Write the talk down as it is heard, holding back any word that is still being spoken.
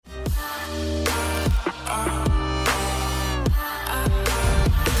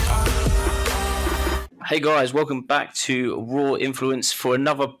Hey guys, welcome back to Raw Influence for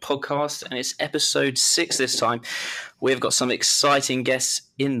another podcast, and it's episode 6 this time. We've got some exciting guests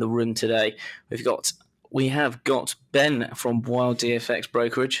in the room today. We have got Ben from Wild DFX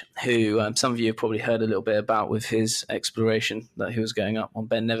Brokerage, who some of you have probably heard a little bit about with his exploration that he was going up on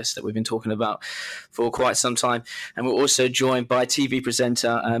Ben Nevis that we've been talking about for quite some time. And we're also joined by TV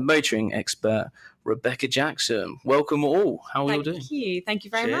presenter and motoring expert Rebecca Jackson. Welcome all. How are you all doing? Thank you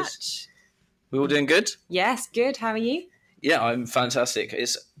very much. We all doing good? Yes, good. How are you? Yeah, I'm fantastic.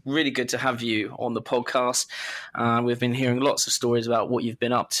 It's really good to have you on the podcast. We've been hearing lots of stories about what you've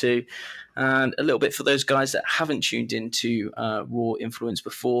been up to. And a little bit for those guys that haven't tuned into Raw Influence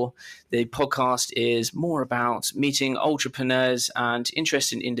before, the podcast is more about meeting entrepreneurs and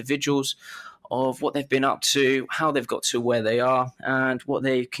interesting individuals of what they've been up to, how they've got to where they are, and what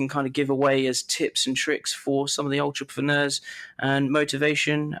they can kind of give away as tips and tricks for some of the entrepreneurs and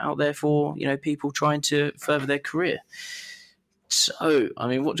motivation out there for, you know, people trying to further their career. So, I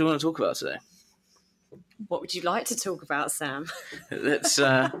mean, what do you want to talk about today? What would you like to talk about, Sam? Let's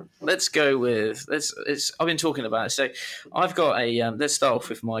go with I've been talking about it. So I've got let's start off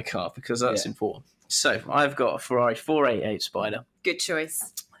with my car because that's important. So I've got a Ferrari 488 Spider. Good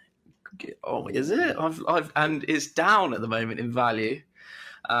choice. Oh, is it? And it's down at the moment in value.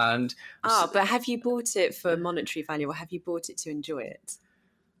 And but have you bought it for monetary value, or have you bought it to enjoy it?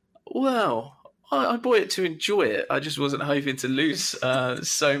 Well, I bought it to enjoy it. I just wasn't hoping to lose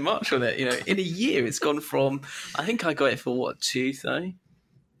so much on it. You know, in a year, it's gone from, I think I got it for what, 230?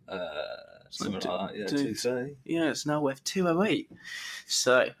 Something like that, yeah, 230. Yeah, it's now worth 208.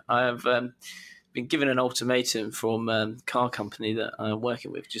 So I have been given an ultimatum from car company that I'm working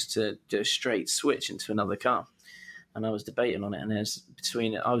with just to do a straight switch into another car. And I was debating on it, and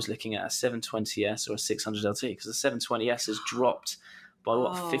I was looking at a 720S or a 600 LT, because the 720S has dropped by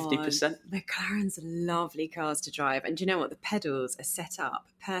 50%? The McLarens are lovely cars to drive. And do you know what? The pedals are set up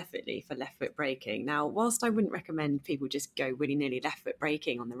perfectly for left foot braking. Now, whilst I wouldn't recommend people just go willy-nilly left foot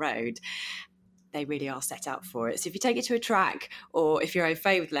braking on the road, they really are set up for it. So if you take it to a track, or if you're au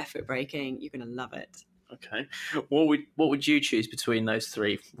fait with left foot braking, you're going to love it. Okay. What would you choose between those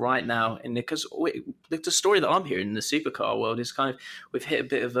three right now? Because the story that I'm hearing in the supercar world is kind of, we've hit a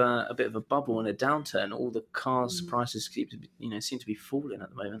bit of a bubble and a downturn. All the cars prices seem to be falling at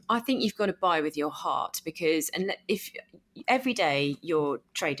the moment. I think you've got to buy with your heart, because if every day you're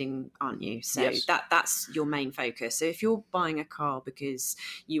trading, aren't you? So yes. That's your main focus. So if you're buying a car because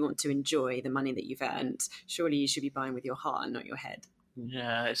you want to enjoy the money that you've earned, surely you should be buying with your heart and not your head.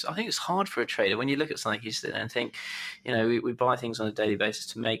 Yeah, I think it's hard for a trader when you look at something, you sit there and think, you know, we buy things on a daily basis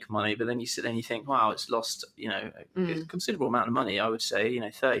to make money, but then you sit there and you think, wow, it's lost, you know, a considerable amount of money. I would say, you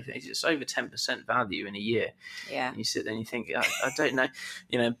know, 30, it's over 10% value in a year. Yeah. And you sit there and you think, I don't know,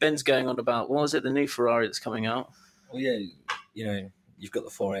 you know, Ben's going on about, what was it, the new Ferrari that's coming out? Well, yeah, you know, you've got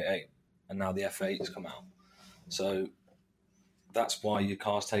the 488 and now the F8 has come out. So that's why your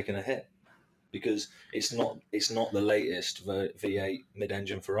car's taking a hit. Because it's not the latest V8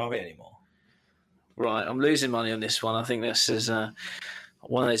 mid-engine Ferrari anymore. Right, I'm losing money on this one. I think this is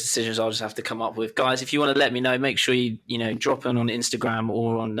one of those decisions I'll just have to come up with. Guys, if you want to let me know, make sure you drop in on Instagram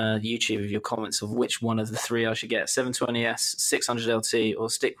or on YouTube with your comments of which one of the three I should get, 720S, 600 LT, or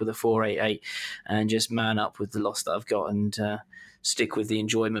stick with the 488 and just man up with the loss that I've got and stick with the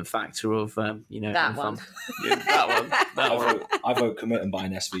enjoyment factor of, that one. Fun. Yeah, that one. I vote commit and buy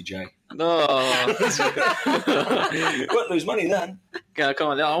an SVJ. No. You won't lose money then. Yeah, come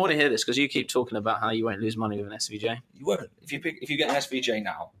on, I want to hear this because you keep talking about how you won't lose money with an SVJ. You won't. If you get an SVJ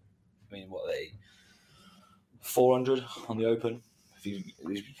now, I mean, what are they? 400 on the open. You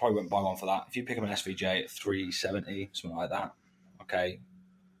probably won't buy one for that. If you pick up an SVJ at 370, something like that, okay.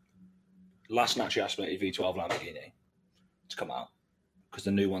 Last naturally aspirated V12 Lamborghini to come out, because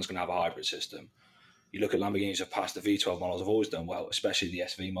the new one's going to have a hybrid system. You look at Lamborghinis have passed, the V12 models have always done well, especially the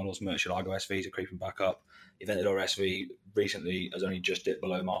SV models. Murcielago SVs are creeping back up. Aventador SV recently has only just dipped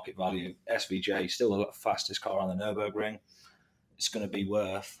below market value. SVJ, still the fastest car on the Nürburgring. It's going to be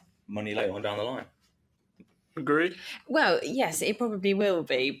worth money later on down the line. Agree? Well, yes, it probably will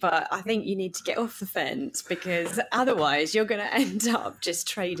be, but I think you need to get off the fence, because otherwise you're going to end up just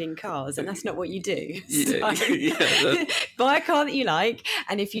trading cars, and that's not what you do. Yeah, so, buy a car that you like,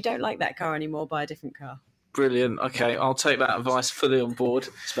 and if you don't like that car anymore, buy a different car. Brilliant. Okay, I'll take that advice fully on board.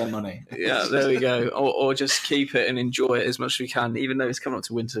 Spend money. Yeah, there we go. Or just keep it and enjoy it as much as we can. Even though it's coming up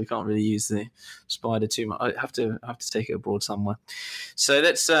to winter, we can't really use the Spider too much. I have to take it abroad somewhere. So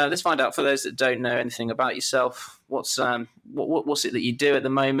let's find out, for those that don't know anything about yourself, what's it that you do at the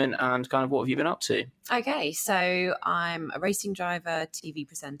moment, and kind of what have you been up to? Okay, so I'm a racing driver, TV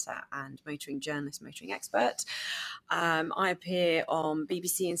presenter, and motoring journalist, motoring expert. I appear on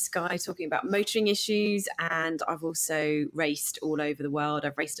BBC and Sky talking about motoring issues, and I've also raced all over the world.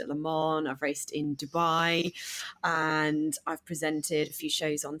 I've raced at Le Mans, I've raced in Dubai, and I've presented a few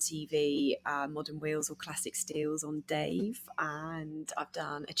shows on TV, Modern Wheels or Classic Steels on Dave, and I've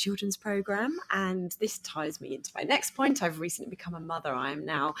done a children's programme. And this ties me into my next point. I've recently become a mother. I am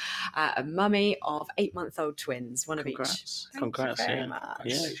now a mummy of 8-month-old twins, one of each. Congrats, Thank you very yeah.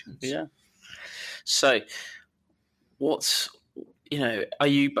 much. Yeah. So, what's, are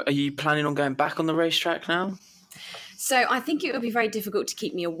you planning on going back on the racetrack now? So I think it would be very difficult to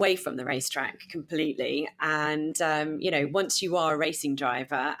keep me away from the racetrack completely. And, once you are a racing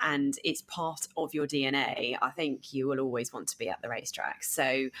driver and it's part of your DNA, I think you will always want to be at the racetrack.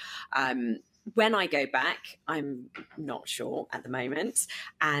 So when I go back, I'm not sure at the moment.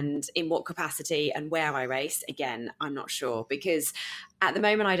 And in what capacity and where I race, again, I'm not sure, because at the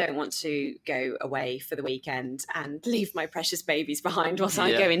moment, I don't want to go away for the weekend and leave my precious babies behind whilst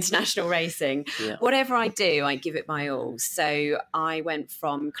I go international racing. Yeah. Whatever I do, I give it my all. So I went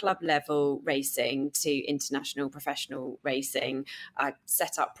from club level racing to international professional racing. I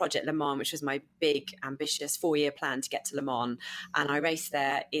set up Project Le Mans, which was my big, ambitious 4-year plan to get to Le Mans. And I raced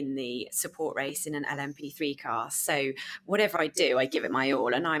there in the support race in an LMP3 car. So whatever I do, I give it my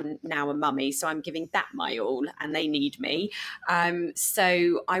all. And I'm now a mummy, so I'm giving that my all, and they need me.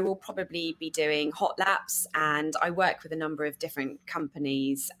 So I will probably be doing hot laps, and I work with a number of different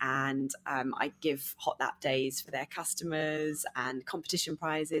companies, and I give hot lap days for their customers and competition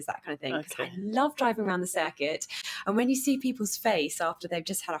prizes, that kind of thing. Okay. I love driving around the circuit. And when you see people's face after they've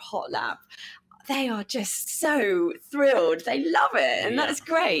just had a hot lap, they are just so thrilled. They love it. And that's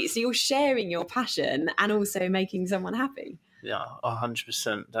great. So you're sharing your passion and also making someone happy. Yeah,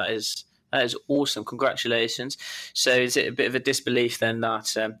 100%. That is awesome. Congratulations. So is it a bit of a disbelief then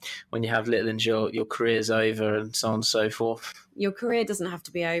that when you have little ones, your career's over and so on and so forth? Your career doesn't have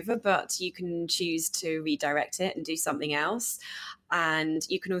to be over, but you can choose to redirect it and do something else. And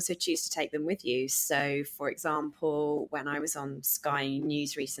you can also choose to take them with you. So, for example, when I was on Sky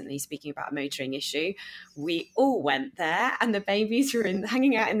News recently speaking about a motoring issue, we all went there and the babies were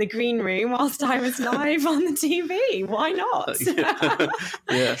hanging out in the green room whilst I was live on the TV. Why not?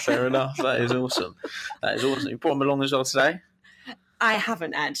 Yeah, fair enough. That is awesome. You brought them along as well today? I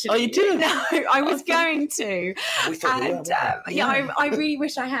haven't actually. Oh, you did? No, I was going to. I really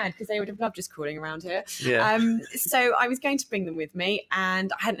wish I had, because they would have loved just crawling around here. Yeah. So I was going to bring them with me,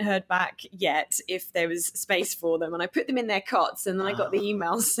 and I hadn't heard back yet if there was space for them. And I put them in their cots, and then I got the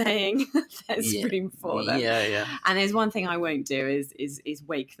email saying there's room for them. Yeah. And there's one thing I won't do is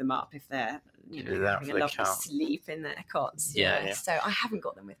wake them up if they're having a lovely sleep in their cots. Yeah. So I haven't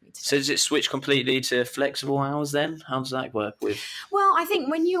got them with me today. So does it switch completely to flexible hours then? How does that work with? Well, I think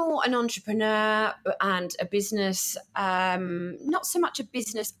when you're an entrepreneur and a business, not so much a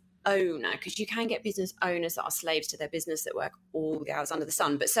business owner, because you can get business owners that are slaves to their business that work all the hours under the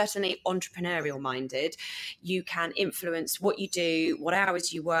sun, but certainly entrepreneurial minded, you can influence what you do, what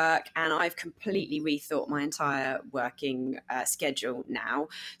hours you work. And I've completely rethought my entire working schedule now.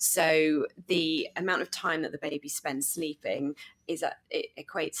 So the amount of time that the baby spends sleeping it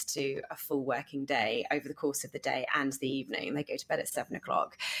equates to a full working day over the course of the day and the evening. They go to bed at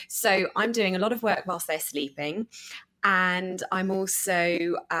 7:00. So I'm doing a lot of work whilst they're sleeping. And I'm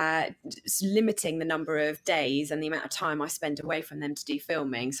also limiting the number of days and the amount of time I spend away from them to do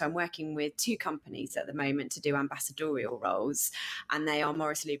filming. So I'm working with 2 companies at the moment to do ambassadorial roles, and they are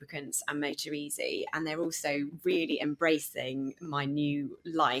Morris Lubricants and Motor Easy. And they're also really embracing my new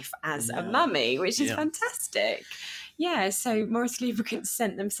life as a mummy, which is fantastic. Yeah, so Morris Lubricants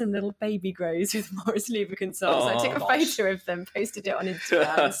sent them some little baby grows with Morris Lubricants on. So I took a photo of them, posted it on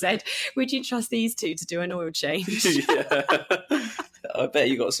Instagram and said, would you trust these 2 to do an oil change? Yeah. I bet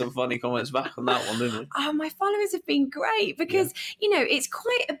you got some funny comments back on that one, didn't you? My followers have been great because, it's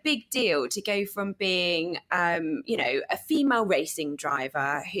quite a big deal to go from being, a female racing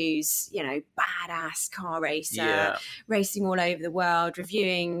driver who's, badass car racer, racing all over the world,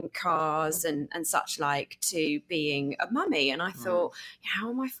 reviewing cars and such like, to being a mummy. And I thought, how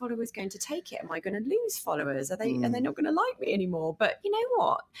are my followers going to take it? Am I going to lose followers? Are they not going to like me anymore? But you know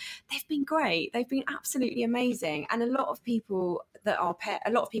what? They've been great. They've been absolutely amazing. And a lot of people that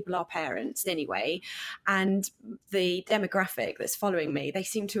a lot of people are parents anyway, and the demographic that's following me, they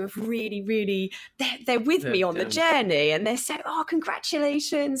seem to have really, they're with me on the journey, and they're saying, oh,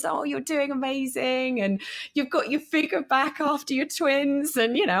 congratulations, oh, you're doing amazing, and you've got your figure back after your twins,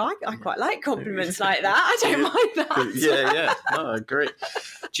 and I quite like compliments like that. I don't mind that. No, I agree.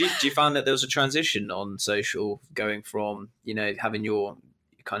 Do you find that there was a transition on social going from having your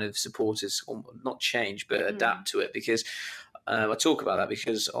kind of supporters not change but adapt to it? Because I talk about that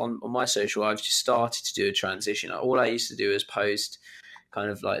because on my social I've just started to do a transition. All I used to do is post kind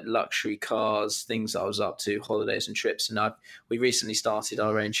of like luxury cars, things that I was up to, holidays and trips, and we recently started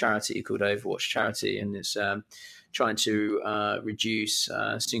our own charity called Overwatch Charity, and it's trying to reduce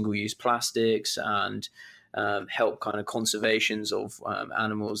single-use plastics and help kind of conservations of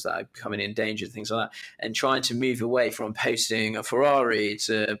animals that are becoming endangered, things like that, and trying to move away from posting a Ferrari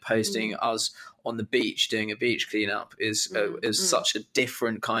to posting us on the beach doing a beach cleanup is such a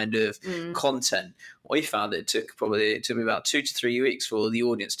different kind of content. We found it took me about 2 to 3 weeks for the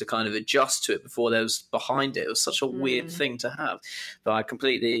audience to kind of adjust to it before there was behind it. It was such a weird thing to have. But I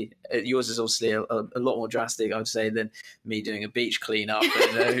completely, yours is obviously a lot more drastic, I would say, than me doing a beach cleanup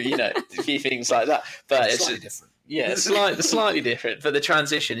and a few things like that. But it's slightly different. Yeah, it's slightly different, but the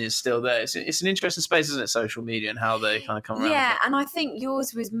transition is still there. It's an interesting space, isn't it, social media, and how they kind of come around. Yeah, and I think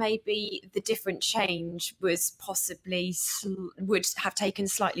yours was maybe the different change was possibly would have taken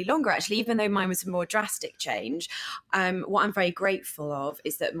slightly longer, actually, even though mine was a more drastic change. What I'm very grateful of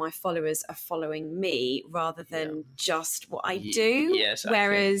is that my followers are following me rather than just what I do. Yeah, exactly.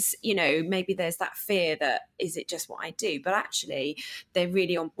 Whereas, maybe there's that fear that, is it just what I do? But actually, they're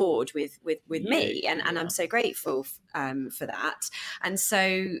really on board with me, and I'm so grateful for that. And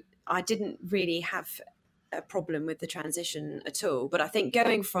so I didn't really have a problem with the transition at all. But I think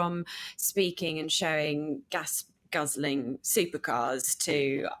going from speaking and showing gas guzzling supercars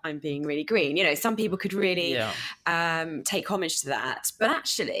to I'm being really green, some people could really take homage to that. But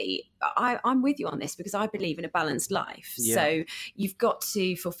actually, I'm with you on this because I believe in a balanced life. So you've got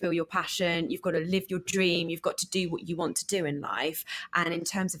to fulfill your passion, you've got to live your dream, you've got to do what you want to do in life. And in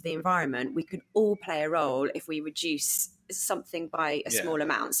terms of the environment, we can all play a role if we reduce something by a small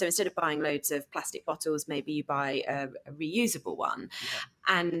amount. So instead of buying loads of plastic bottles, maybe you buy a reusable one.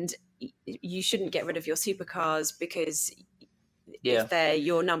 And you shouldn't get rid of your supercars because if they're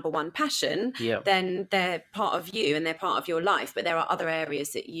your number one passion, then they're part of you and they're part of your life. But there are other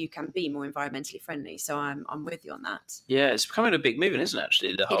areas that you can be more environmentally friendly. So I'm with you on that. Yeah, it's becoming a big movement, isn't it?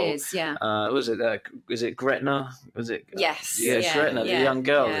 Actually, the whole. It is, yeah. Was it Gretna? Was it? Yes. Yes, Gretna, the young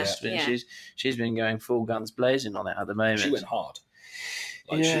girl. She's been going full guns blazing on it at the moment. She went hard.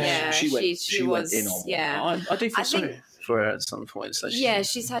 She went in on. Yeah, I do feel sorry for her at some point. So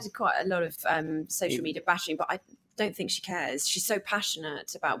she's had quite a lot of social media bashing, but I don't think she cares. She's so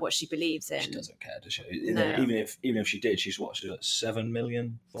passionate about what she believes in. She doesn't care, does she? No. Even if she did, she's got 7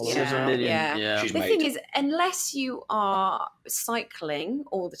 million followers. 7 million. Yeah. She's the thing is, unless you are cycling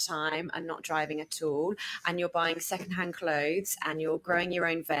all the time and not driving at all, and you're buying secondhand clothes and you're growing your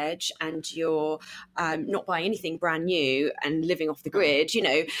own veg and you're not buying anything brand new and living off the grid,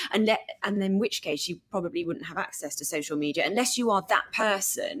 and then in which case you probably wouldn't have access to social media. Unless you are that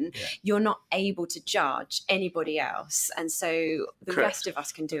person, you're not able to judge anybody else. And so the rest of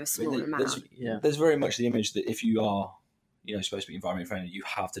us can do a small amount. There's very much the image that if you are, supposed to be environment friendly, you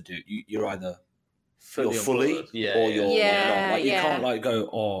have to do. You're either fully or you're not. Like you can't go,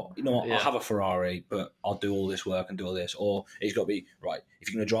 I'll have a Ferrari, but I'll do all this work and do all this. Or it's got to be right. If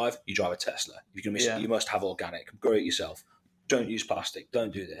you're going to drive, you drive a Tesla. If you're going to you must have organic. Grow it yourself. Don't use plastic.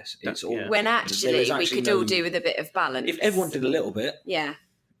 Don't do this. It's all when actually we could all do with a bit of balance. If everyone did a little bit,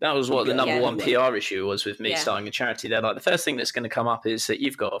 That was what the number one PR issue was with me starting a charity. They're like, the first thing that's going to come up is that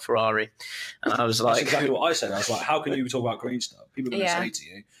you've got a Ferrari. And I was like... That's exactly what I said. I was like, how can you talk about green stuff? People are going to say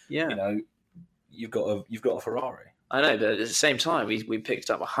to you, you've got a Ferrari. I know, but at the same time, we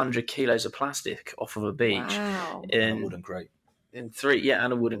picked up 100 kilos of plastic off of a beach. Wow. In a wooden crate. And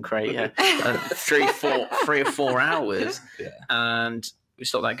a wooden crate, 3 or 4 hours. And we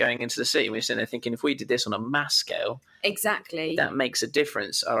stopped that going into the sea. We were sitting there thinking, if we did this on a mass scale, exactly, that makes a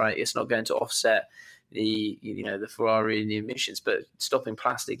difference. All right, it's not going to offset the Ferrari and the emissions, but stopping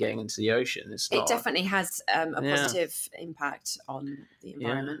plastic getting into the ocean, it definitely has a positive impact on the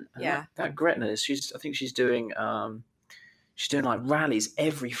environment. That Gretna, I think she's doing like rallies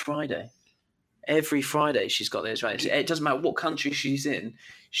every Friday. Every Friday she's got those rallies. It doesn't matter what country she's in,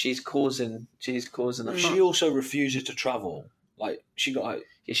 she's causing a She also refuses to travel Like she got like.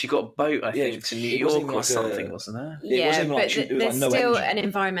 Yeah, she got a boat, I think, to New York or something, wasn't there? Yeah, but there's no still engine. an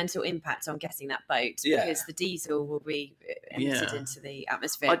environmental impact on getting that boat because the diesel will be emitted into the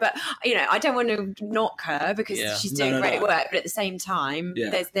atmosphere. But I don't want to knock her because she's doing great work. But at the same time,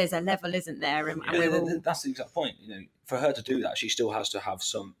 there's a level, isn't there? And that's the exact point. For her to do that, she still has to have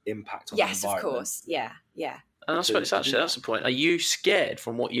some impact on the environment. Yes, of course. Yeah. And I suppose that's the point. Are you scared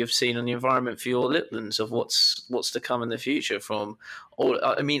from what you've seen on the environment for your Litlands of what's to come in the future from all?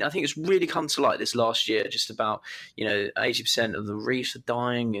 I mean, I think it's really come to light this last year, just about 80% of the reefs are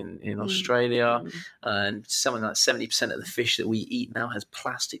dying in Australia, and something like 70% of the fish that we eat now has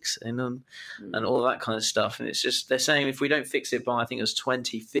plastics in them, and all that kind of stuff. And it's just they're saying if we don't fix it by, I think it was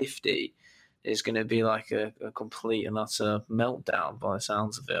 2050. Is going to be like a complete and utter meltdown by the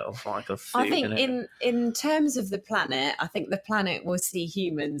sounds of it, of like a food. I think in terms of the planet, I think the planet will see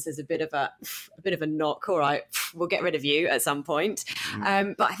humans as a bit of a knock. All right, we'll get rid of you at some point.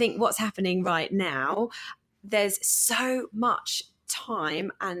 But I think what's happening right now, there's so much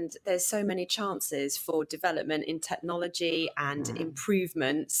time and there's so many chances for development in technology and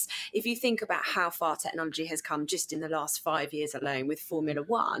improvements. If you think about how far technology has come just in the last 5 years alone with Formula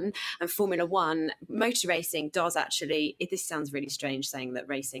One, and Formula One motor racing does actually, this sounds really strange saying that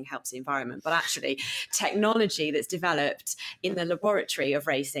racing helps the environment, but actually technology that's developed in the laboratory of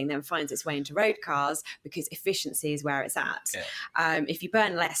racing then finds its way into road cars because efficiency is where it's at. If you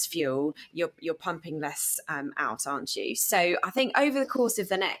burn less fuel, you're pumping less out, aren't you? So I think over the course of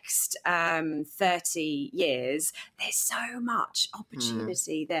the next 30 years, there's so much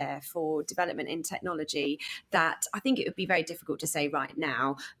opportunity there for development in technology that I think it would be very difficult to say right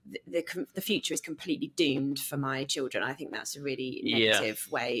now the future is completely doomed for my children. I think that's a really negative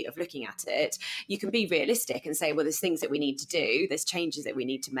way of looking at it. You can be realistic and say, well, there's things that we need to do, there's changes that we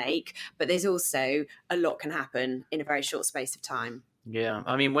need to make, but there's also a lot can happen in a very short space of time. Yeah,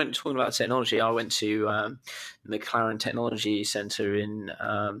 I mean, when talking about technology, I went to McLaren Technology Centre in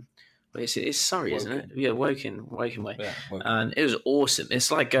it's Surrey, Woking. Isn't it? Yeah, Woking Way. Yeah, Woking. And it was awesome. It's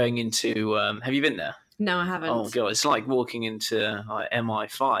like going into. Have you been there? No, I haven't. Oh god, it's like walking into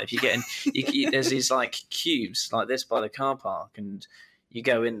MI5. You're getting there's these like cubes like this by the car park, and you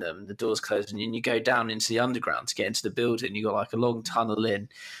go in them, the doors close, and you go down into the underground to get into the building. You got like a long tunnel in,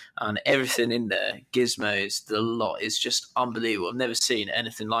 and everything in there, gizmos, the lot is just unbelievable. I've never seen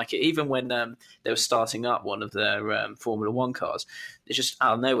anything like it. Even when they were starting up one of their Formula One cars, it's just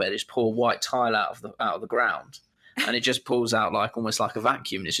out of nowhere. They just pour a white tile out of the ground, and it just pulls out like almost like a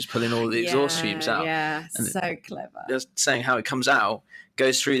vacuum. And it's just pulling all the exhaust fumes out. Yeah, and so clever. Just saying how it comes out.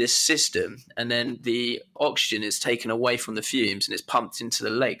 Goes through this system, and then the oxygen is taken away from the fumes and it's pumped into the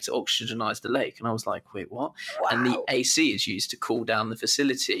lake to oxygenize the lake. And I was like, wait, what? Wow. And the AC is used to cool down the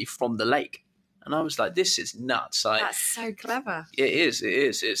facility from the lake. And I was like, this is nuts. That's so clever. It is.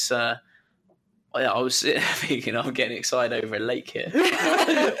 It's I was thinking I'm getting excited over a lake here. So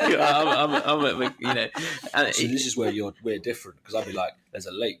this is where we're different, because I'd be like, there's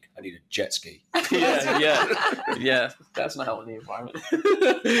a lake, I need a jet ski. Yeah. That's not helping the environment.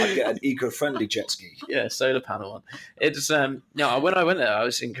 I'd get an eco-friendly jet ski. Yeah, solar panel one. It's when I went there, I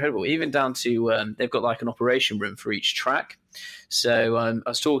was incredible. Even down to they've got like an operation room for each track. So I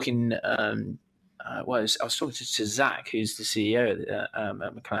was talking. I was talking to Zach, who's the CEO at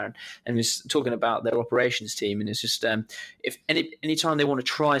McLaren, and he was talking about their operations team. And it's just if any time they want to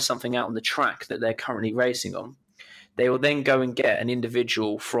try something out on the track that they're currently racing on, they will then go and get an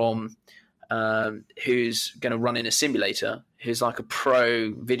individual from who's going to run in a simulator, who's like a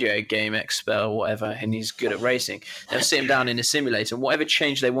pro video game expert or whatever, and he's good at racing. They'll sit him down in a simulator, and whatever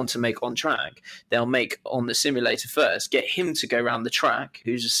change they want to make on track, they'll make on the simulator first, get him to go around the track,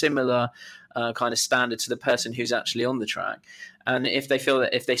 who's a similar kind of standard to the person who's actually on the track. And if they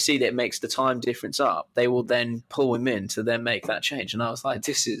see that it makes the time difference up, they will then pull him in to then make that change. And I was like,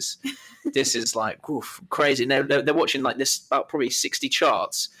 this is like crazy. And they're watching like this about probably 60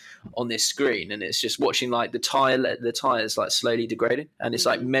 charts on this screen, and it's just watching like the tires like slowly degrading, and it's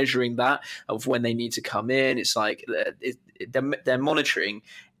like measuring that of when they need to come in. It's like they're monitoring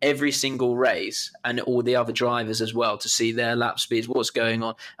every single race and all the other drivers as well to see their lap speeds, what's going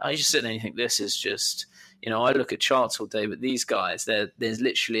on. I just sit there and think, this is just, I look at charts all day, but these guys, there's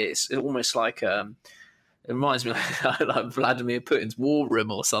literally, it's almost like, it reminds me like Vladimir Putin's war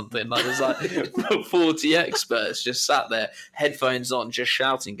room or something. Like there's like 40 experts just sat there, headphones on, just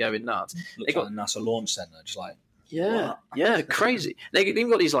shouting, going nuts. They got the NASA launch center, just like, yeah, crazy. They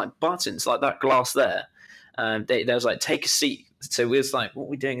even got these like buttons, like that glass there. There was like, take a seat. So we was like, what are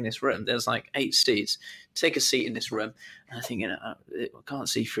we doing in this room? There's like 8 seats. Take a seat in this room. And I think, I can't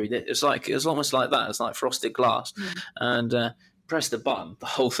see through this. It was almost like that. It's like frosted glass. And press the button, the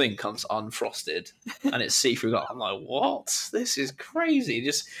whole thing comes unfrosted and it's see-through glass. I'm like, what? This is crazy.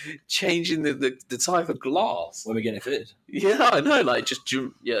 Just changing the type of glass. When we getting it fitted? Yeah, I know. Like, just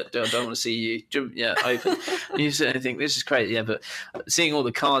jump. Yeah, don't want to see you. Jump. Yeah, open. You certainly think this is crazy. Yeah, but seeing all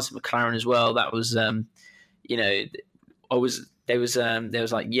the cars at McLaren as well, that was, you know, there was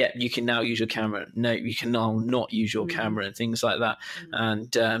like, yeah, you can now use your camera. No, you can now not use your camera and things like that.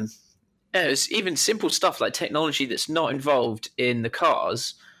 And yeah, it's even simple stuff like technology that's not involved in the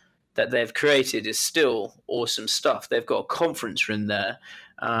cars that they've created is still awesome stuff. They've got a conference room there,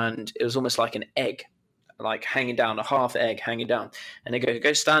 and it was almost like an egg, like hanging down, a half egg hanging down, and they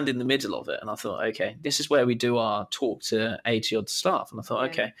go stand in the middle of it. And I thought, okay, this is where we do our talk to 80 odd staff. And I thought,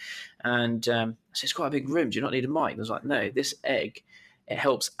 okay, and I said, it's quite a big room. Do you not need a mic? I was like, no, this egg, it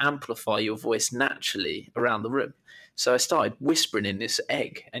helps amplify your voice naturally around the room. So I started whispering in this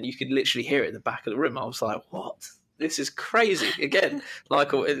egg, and you could literally hear it in the back of the room. I was like, what? This is crazy. Again,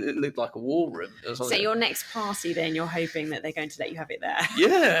 it looked like a war room. So your next party, then, you're hoping that they're going to let you have it there.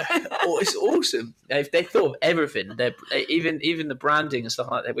 Yeah. Oh, it's awesome. They thought of everything. Even the branding and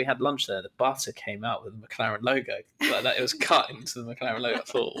stuff like that. We had lunch there. The butter came out with the McLaren logo. Like that. It was cut into the McLaren logo. I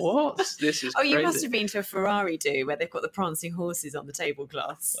thought, what? This is crazy. You must have been to a Ferrari do where they've got the prancing horses on the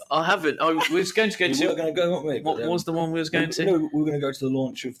tablecloths. I haven't. I was going to go to... We were going to go, weren't we? What was the one we was going to? No, we were going to go to the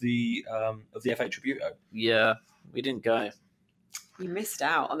launch of the F8 Tributo. Yeah. We didn't go. You missed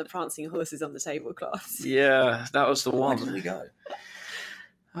out on the prancing horses on the tablecloths. Yeah, that was the one. Where did we go?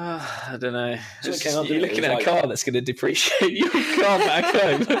 I don't know. So You're looking at a car that's going to depreciate your car back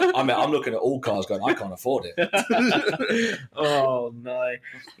home. I mean, I'm looking at all cars going, I can't afford it. Oh no!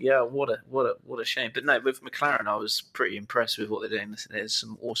 Yeah, what a shame. But no, with McLaren, I was pretty impressed with what they're doing. There's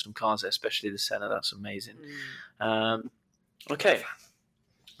some awesome cars there, especially the Senna. That's amazing. Okay,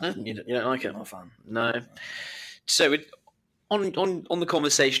 you don't like it? I'm not a fan. No. So on the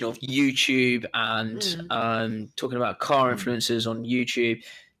conversation of YouTube and talking about car influencers on YouTube,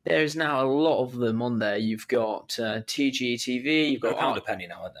 there's now a lot of them on there. You've got TGTV. You've got They're a pound a penny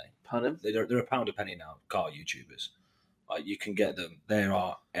now, aren't they? Pardon? They're a pound a penny now. Car YouTubers, like you can get them. They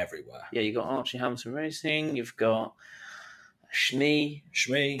are everywhere. Yeah, you've got Archie Hamilton Racing. You've got Shmee,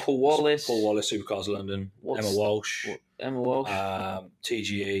 Paul Wallace, Supercars London, Emma Walsh,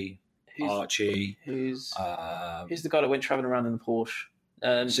 TGE. Archie, who's the guy that went travelling around in the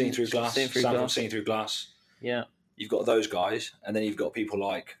Porsche? Seen through glass. Yeah, you've got those guys, and then you've got people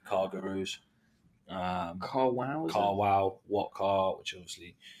like CarGurus, CarWow, What Car, which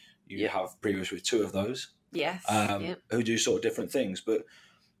obviously you have previous with two of those. Yes. Who do sort of different things, but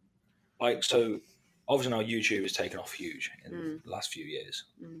like so. Obviously, now YouTube has taken off huge in the last few years,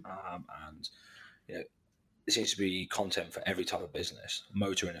 and you know. There seems to be content for every type of business,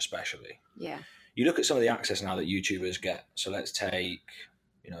 motoring especially. Yeah. You look at some of the access now that YouTubers get. So let's take,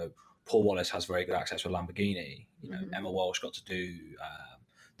 Paul Wallace has very good access with Lamborghini. Emma Walsh got to do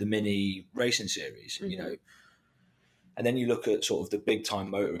the mini racing series. And then you look at sort of the big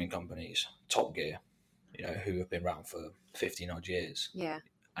time motoring companies, Top Gear, who have been around for 15 odd years. Yeah.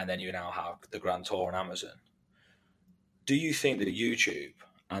 And then you now have the Grand Tour on Amazon. Do you think that YouTube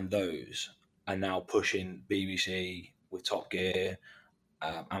and those are now pushing BBC with Top Gear,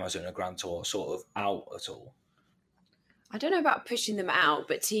 Amazon and Grand Tour sort of out at all? I don't know about pushing them out,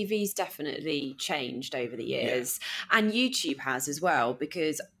 but TV's definitely changed over the years. Yeah. And YouTube has as well,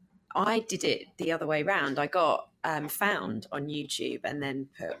 because I did it the other way around. I got found on YouTube and then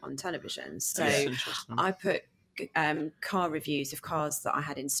put on television. So I put car reviews of cars that I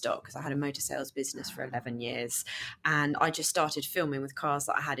had in stock, because I had a motor sales business for 11 years, and I just started filming with cars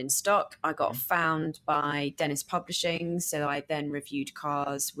that I had in stock. I got found by Dennis Publishing, so I then reviewed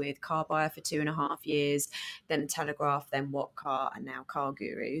cars with Car Buyer for 2.5 years, then Telegraph, then What Car, and now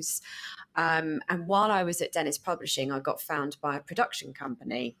CarGurus. And while I was at Dennis Publishing, I got found by a production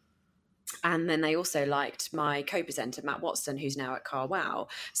company. And then they also liked my co-presenter, Matt Watson, who's now at CarWow.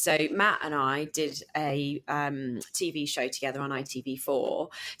 So Matt and I did a TV show together on ITV4.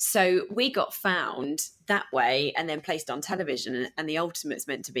 So we got found that way and then placed on television. And the ultimate's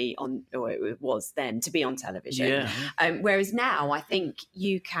meant to be on, or it was then to be on television. Yeah. Whereas now I think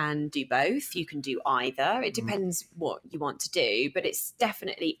you can do both. You can do either. It depends what you want to do. But it's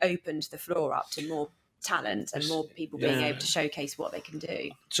definitely opened the floor up to more talent and more people being able to showcase what they can do.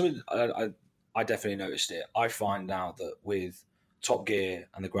 So I definitely noticed it. I find now that with Top Gear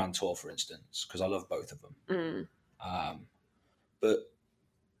and the Grand Tour, for instance, because I love both of them, but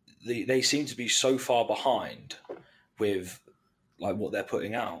they seem to be so far behind with like what they're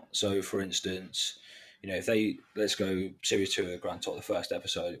putting out. So, for instance, if let's go Series 2 of Grand Tour, the first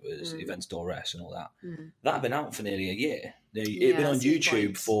episode, it was Events D'Ores and all that. That had been out for nearly a year. It'd been on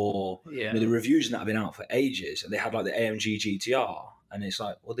YouTube for, the reviews and that had been out for ages. And they had like the AMG GTR. And it's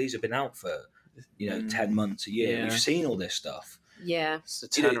like, well, these have been out for, 10 months, a year. We've seen all this stuff. Yeah. It's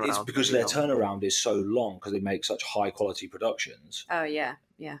It's because their turnaround is so long because they make such high quality productions. Oh, yeah.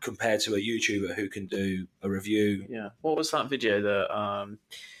 Compared to a YouTuber who can do a review. Yeah. What was that video that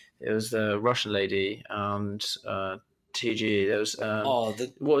it was the Russian lady and TG? There was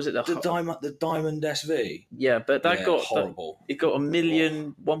what was it? The Diamond SV. Yeah, but that got horrible. It got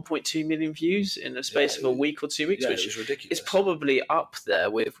 1.2 million views in the space of a week or 2 weeks, which is ridiculous. Is probably up there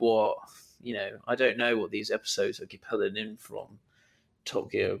with what I don't know what these episodes are pulling in from Top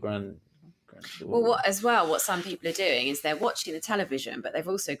Gear or Grand. Well, what some people are doing is they're watching the television, but they've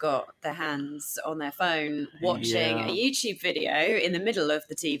also got their hands on their phone watching a YouTube video in the middle of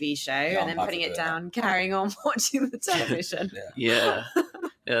the TV show and then putting it down, carrying on watching the television. Yeah,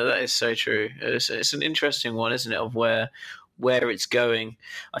 that is so true. It's an interesting one, isn't it, of where it's going.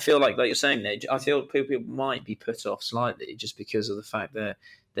 I feel like you're saying there, I feel people might be put off slightly just because of the fact that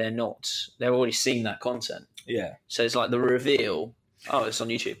they've already seen that content. Yeah. So it's like the reveal. Oh, it's on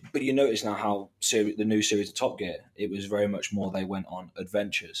YouTube. But you notice now how the new series of Top Gear, it was very much more they went on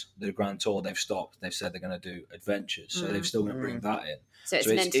adventures. The Grand Tour, they've stopped. They've said they're going to do adventures. So they're still going to bring that in. So it's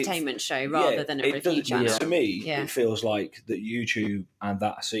an entertainment show rather than a review channel. To me, it feels like that YouTube and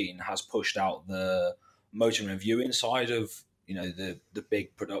that scene has pushed out the motor reviewing side of, the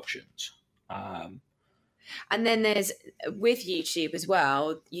big productions. And then there's, with YouTube as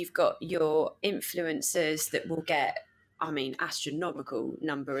well, you've got your influencers that will get astronomical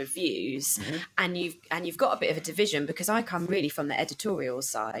number of views, and you've got a bit of a division because I come really from the editorial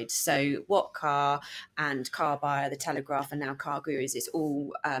side. So What Car and Car Buyer, The Telegraph, and now CarGuru is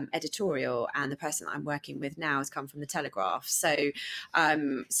all editorial, and the person that I'm working with now has come from the Telegraph. So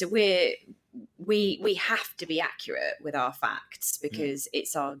we have to be accurate with our facts because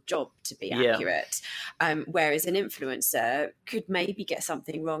it's our job to be accurate. Whereas an influencer could maybe get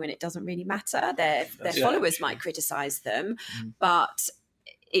something wrong and it doesn't really matter. Their followers might criticize them, but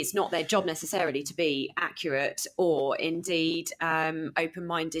it's not their job necessarily to be accurate or indeed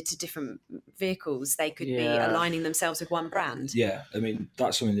open-minded to different vehicles. They could be aligning themselves with one brand. Yeah,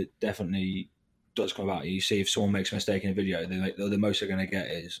 that's something that definitely does come about. You see, if someone makes a mistake in a video, the most they're going to get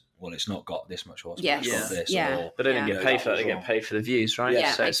is, well, it's not got this much horsepower. Yes. It's got this. Or, but they don't get paid for it. They get paid for the views, right?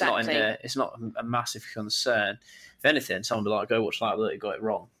 Yeah, so exactly. It's not in there. It's not a massive concern. If anything, someone will be like, "Go watch that, but you got it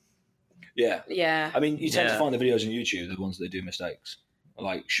wrong." Yeah. You tend to find the videos on YouTube, the ones that do mistakes.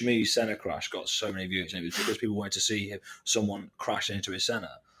 Like Shmi's Senna crash got so many views, and it was because people wanted to see someone crash into his Senna.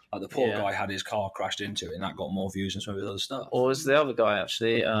 Like the poor guy had his car crashed into it, and that got more views than some of the other stuff. Or was the other guy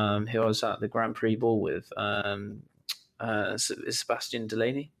actually who I was at the Grand Prix ball with? Sebastian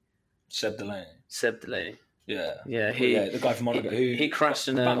Delaney. Seb Delaney. Yeah. The guy from Monaco. He crashed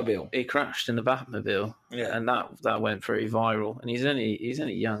in the Batmobile. He crashed in the Batmobile. Yeah, and that went pretty viral. And he's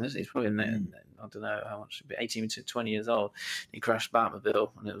only young, isn't he? He's probably I don't know how much, 18 to 20 years old. He crashed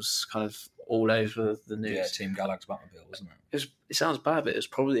Batmobile, and it was kind of all over the news. Yeah, Team Gallagher's Batmobile, wasn't it? It sounds bad, but it was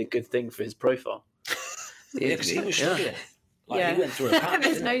probably a good thing for his profile. He was struggling. He went through a patch.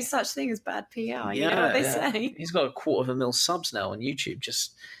 There's no such thing as bad PR. You know what they say. He's got 250,000 subs now on YouTube,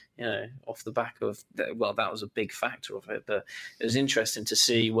 just off the back of that was a big factor of it. But it was interesting to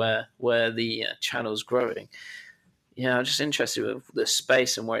see where the channel's growing. Yeah, I'm just interested with the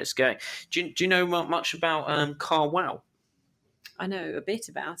space and where it's going. Do you know much about CarWow? I know a bit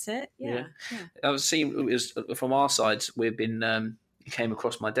about it. Yeah. I was seeing it was from our side. We've been it came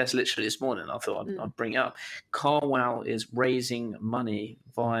across my desk literally this morning. I thought I'd bring it up. CarWow is raising money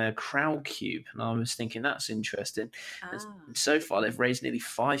via Crowdcube, and I was thinking that's interesting. And so far, they've raised nearly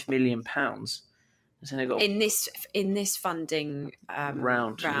 £5 million. In this funding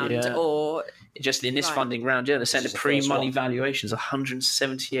round, or just in this funding round, they're saying the pre-money valuation is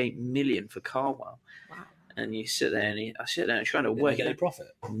 178 million for CarWow. Wow! And you sit there and I'm trying to work. Get any profit?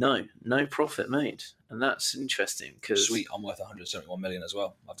 No profit made, and that's interesting because sweet, I'm worth 171 million as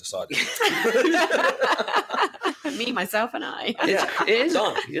well. I've decided. Me, myself, and I. Yeah, it is.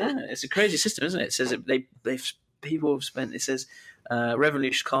 Yeah, it's a crazy system, isn't it? It says people have spent. It says.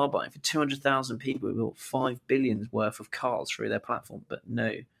 Revolution Car Buying for 200,000 people who bought $5 billion worth of cars through their platform, but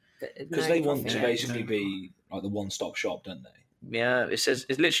no, because they want to basically be like the one-stop shop, don't they? Yeah,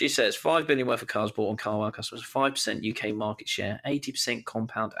 it literally says $5 billion worth of cars bought on CarWow customers, 5% UK market share, 80%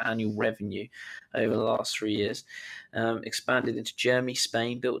 compound annual revenue over the last 3 years. Expanded into Germany,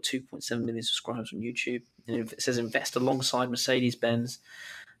 Spain, built 2.7 million subscribers on YouTube. And it says invest alongside Mercedes-Benz.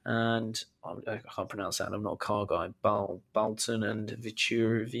 and I can't pronounce that. I'm not a car guy. Balton and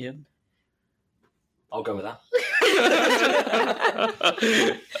Vitruvian. I'll go with that.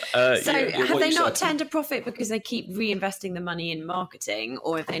 So have they not turned a profit because they keep reinvesting the money in marketing,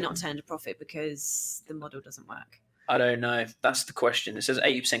 or have they not turned a profit because the model doesn't work? I don't know. That's the question. It says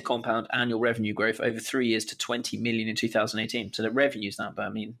 80% compound annual revenue growth over 3 years to 20 million in 2018. So the revenue's that, but I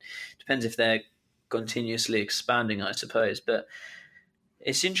mean, depends if they're continuously expanding, I suppose. But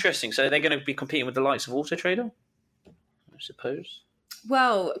it's interesting. So they're going to be competing with the likes of Auto Trader, I suppose.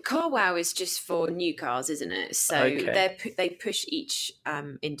 Well, CarWow is just for new cars, isn't it? So they push each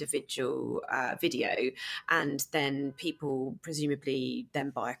individual video, and then people presumably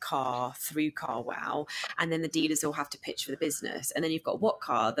then buy a car through CarWow, and then the dealers all have to pitch for the business. And then you've got What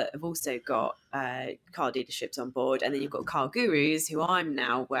Car that have also got car dealerships on board, and then you've got CarGurus, who I'm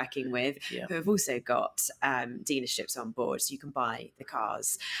now working with, who have also got dealerships on board, so you can buy the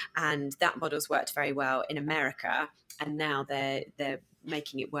cars. And that model's worked very well in America, and now they're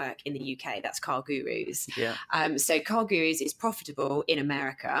making it work in the UK. That's CarGurus. Yeah. So CarGurus is profitable in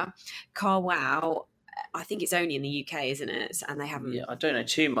America. CarWow, I think it's only in the UK, isn't it? And they haven't. Yeah, I don't know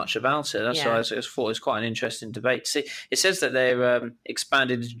too much about it. That's why I just thought it was quite an interesting debate. See, it says that they're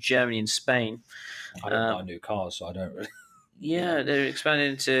expanded into Germany and Spain. I don't buy new cars, so I don't really. Yeah, they're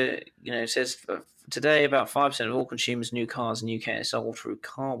expanding into. It says today about 5% of all consumers' new cars in the UK are sold through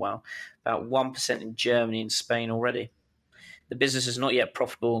CarWow. About 1% in Germany and Spain already. The business is not yet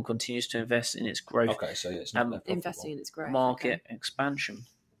profitable and continues to invest in its growth. Okay, so it's not investing in its growth. Market expansion.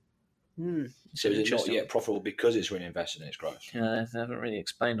 So is it not yet profitable because it's really invested in its growth? Yeah, they haven't really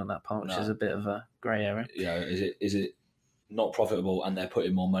explained on that part, which is a bit of a grey area. Is it not profitable and they're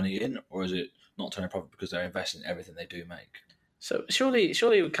putting more money in, or is it not turning profit because they're investing in everything they do make? So surely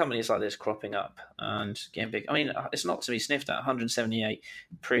companies like this cropping up and getting big. I mean, it's not to be sniffed at. 178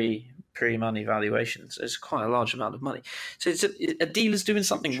 pre-money valuations. It's quite a large amount of money. So are dealers doing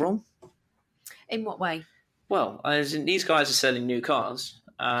something wrong? In what way? Well, as in, these guys are selling new cars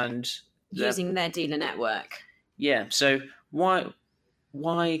and using their dealer network. Yeah. So why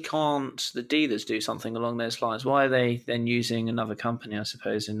can't the dealers do something along those lines? Why are they then using another company, I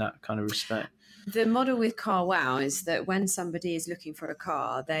suppose, in that kind of respect? The model with CarWow is that when somebody is looking for a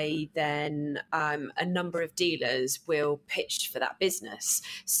car, they then a number of dealers will pitch for that business.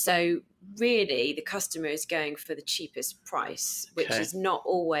 So really the customer is going for the cheapest price, which is not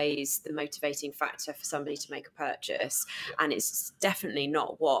always the motivating factor for somebody to make a purchase. And it's definitely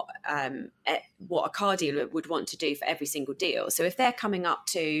not what a car dealer would want to do for every single deal. So if they're coming up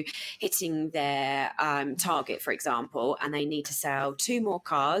to hitting their target, for example, and they need to sell 2 more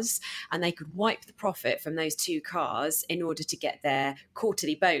cars, and they could wipe the profit from those 2 cars in order to get their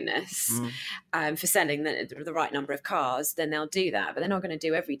quarterly bonus for selling the right number of cars, then they'll do that. But they're not going to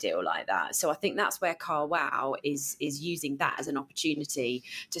do every deal like that. So I think that's where CarWow is using that as an opportunity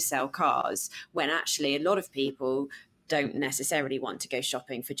to sell cars, when actually a lot of people don't necessarily want to go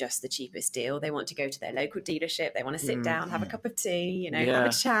shopping for just the cheapest deal. They want to go to their local dealership. They want to sit down, have a cup of tea, have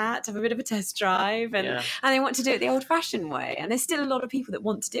a chat, have a bit of a test drive, and they want to do it the old-fashioned way. And there's still a lot of people that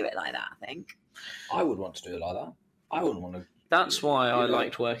want to do it like that, I think. I would want to do it like that. I wouldn't want to. That's why I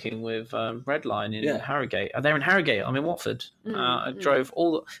liked working with Redline in Harrogate. They're in Harrogate. I'm in Watford. I drove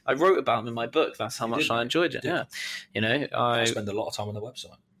I wrote about them in my book. That's how much I enjoyed it. Yeah, I spend a lot of time on the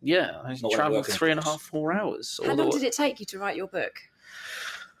website. Yeah, I travelled 3.5, 4 hours. How long did it take you to write your book?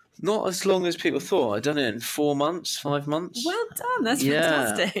 Not as long as people thought. I'd done it in 4 months, 5 months. Well done. That's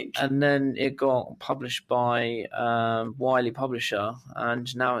fantastic. And then it got published by Wiley Publisher,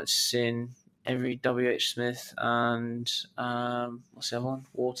 and now it's in every WH Smith and what's the other one?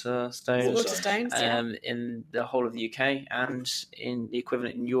 Waterstones. In the whole of the UK and in the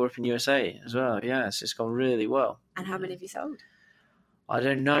equivalent in Europe and USA as well. Yes, it's gone really well. And how many have you sold? I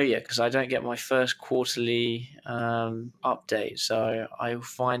don't know yet because I don't get my first quarterly update. So I'll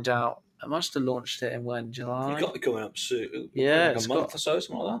find out. I must have launched it in July. You've got to be coming up soon. Yeah, like a month or so,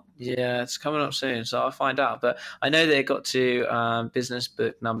 something like that. Yeah, it's coming up soon, so I'll find out. But I know they got to business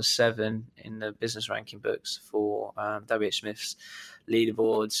book number 7 in the business ranking books for WH Smith's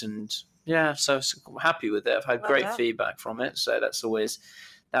leaderboards, and so I'm happy with it. I've had great feedback from it, so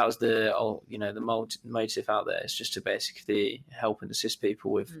that was the motive out there. It's just to basically help and assist people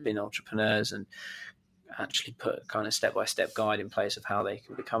with being entrepreneurs and actually put kind of step-by-step guide in place of how they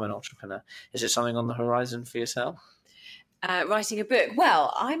can become an entrepreneur. Is it something on the horizon for yourself? Writing a book.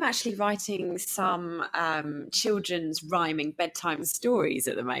 Well, I'm actually writing some children's rhyming bedtime stories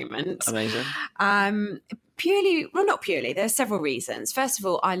at the moment. Amazing. not purely, there's several reasons. First of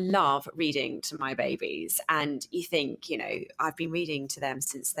all, I love reading to my babies, and you think, I've been reading to them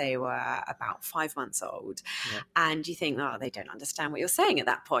since they were about 5 months old, and you think, they don't understand what you're saying at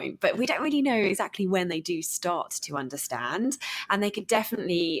that point, but we don't really know exactly when they do start to understand, and they could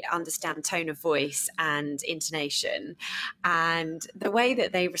definitely understand tone of voice and intonation, and the way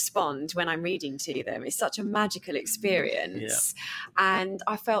that they respond when I'm reading to them is such a magical experience. And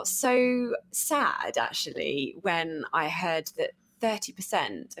I felt so sad, actually, when I heard that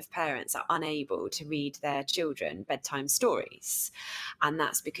 30% of parents are unable to read their children bedtime stories. And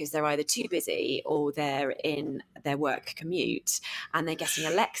that's because they're either too busy or they're in their work commute and they're getting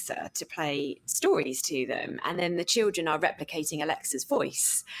Alexa to play stories to them. And then the children are replicating Alexa's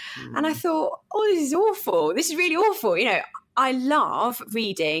voice. And I thought, this is awful. This is really awful. I love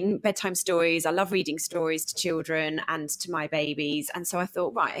reading bedtime stories. I love reading stories to children and to my babies. And so I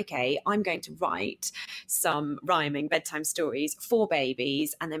thought, right, okay, I'm going to write some rhyming bedtime stories for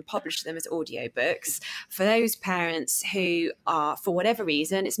babies and then publish them as audiobooks for those parents who are, for whatever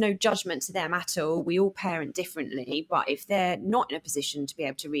reason, it's no judgment to them at all. We all parent differently. But if they're not in a position to be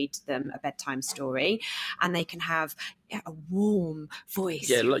able to read them a bedtime story and they can have a warm voice.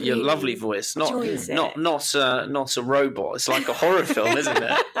 Yeah, your lovely voice, not a robot. It's like a horror film, isn't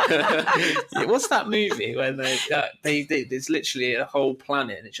it? What's that movie when they it's literally a whole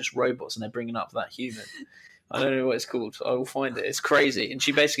planet and it's just robots and they're bringing up that human? I don't know what it's called. I will find it. It's crazy. And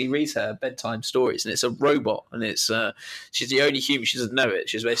she basically reads her bedtime stories, and it's a robot, and it's she's the only human. She doesn't know it.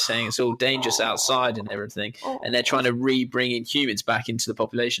 She's basically saying it's all dangerous outside and everything, and they're trying to bring in humans back into the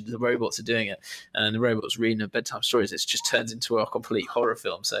population. The robots are doing it, and the robots reading her bedtime stories. It just turns into a complete horror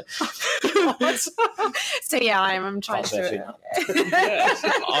film. So, I'm trying to.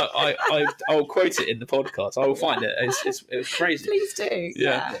 I'll quote it in the podcast. I will find it. It's crazy. Please do.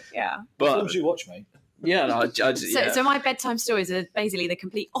 Yeah. But what films do you watch, mate? Yeah, no, so my bedtime stories are basically the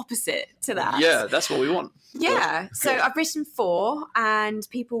complete opposite to that. Yeah, that's what we want. Yeah, so I've written 4 and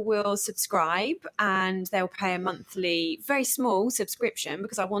people will subscribe and they'll pay a monthly, very small subscription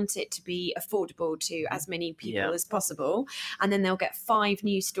because I want it to be affordable to as many people as possible. And then they'll get 5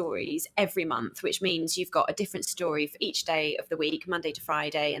 new stories every month, which means you've got a different story for each day of the week, Monday to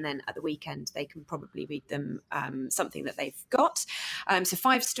Friday, and then at the weekend they can probably read them something that they've got. So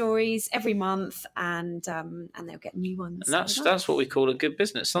 5 stories every month and they'll get new ones. And that's what we call a good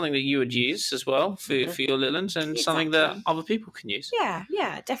business, something that you would use as well for your little ones and something that other people can use.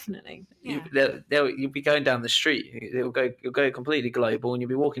 Yeah, definitely. Yeah. You'll be going down the street. You'll go completely global, and you'll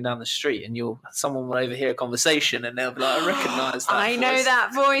be walking down the street, and someone will overhear a conversation, and they'll be like, "I recognise that. I know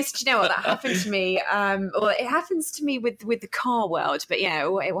that voice." Do you know what that happened to me? Well, it happens to me with the car world, but it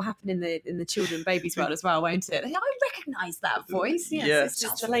will happen in the children babies world as well, won't it? I recognise that voice. Yes, it's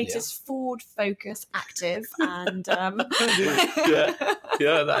just the latest Ford Focus Active, and that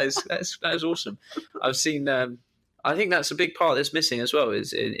is awesome. I've seen. I think that's a big part that's missing as well.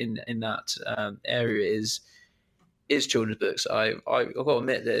 Is in that area is children's books. I've got to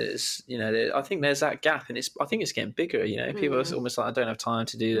admit that I think there's that gap, and I think it's getting bigger. People are almost like, I don't have time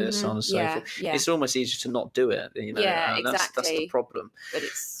to do this, so on and so forth. Yeah. It's almost easier to not do it. Exactly. That's the problem. But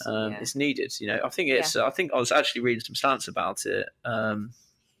it's needed. I think it's. I think I was actually reading some stats about it.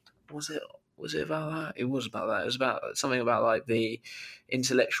 Was it about that? It was about that. It was about something about like the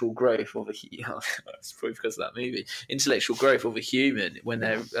intellectual growth of it's probably because of that movie. Intellectual growth of a human when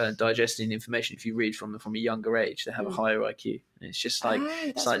they're digesting information. If you read from a younger age, they have a higher IQ. And it's just like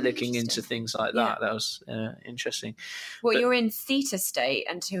it's like looking into things like that. That was interesting. Well, you're in theta state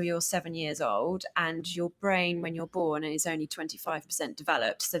until you're 7 years old, and your brain when you're born is only 25%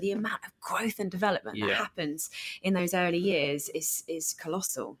 developed. So the amount of growth and development that happens in those early years is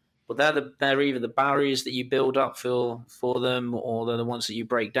colossal. Well, they're either the barriers that you build up for them, or they're the ones that you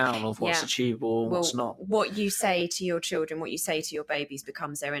break down of what's achievable and what's not. What you say to your children, what you say to your babies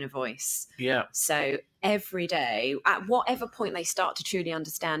becomes their inner voice. Yeah. So every day, at whatever point they start to truly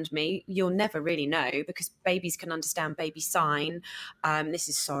understand me, you'll never really know, because babies can understand baby sign, this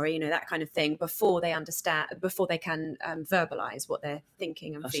is sorry, that kind of thing, before they can verbalize what they're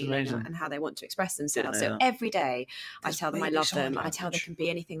thinking and feeling and how they want to express themselves. So every day I tell them I love them. I tell them they can be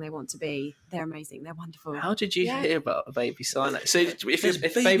anything they want to be. They're amazing. They're wonderful. How did you hear about a baby sign language? So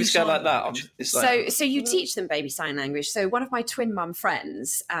if babies go like that, it's like... So you teach them baby sign language. So one of my twin mum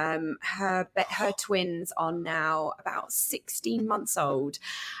friends, her twins are now about 16 months old,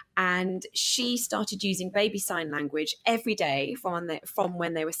 and she started using baby sign language every day from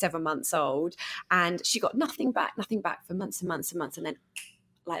when they were 7 months old, and she got nothing back for months and months and months, and then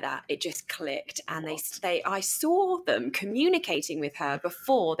like that. It just clicked, and I saw them communicating with her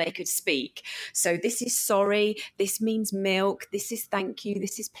before they could speak. So this is sorry, this means milk, this is thank you,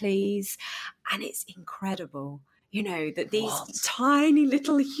 this is please, and it's incredible. That these tiny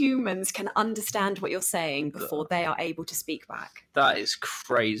little humans can understand what you're saying before they are able to speak back. That is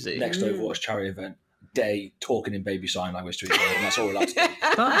crazy. Next Overwatch charity event day, talking in baby sign language to each other, and that's all we're allowed to do.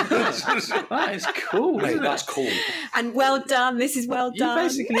 That is cool. Mate, that's cool. And well done. This is well done. You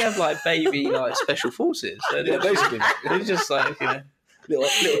basically have like baby special forces. So Yeah, basically. It's just like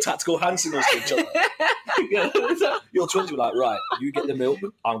Little tactical hand signals to each other. Your twins were like, right, you get the milk,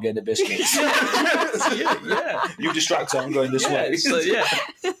 I'm getting the biscuits. yeah. You distract her, I'm going this way. So,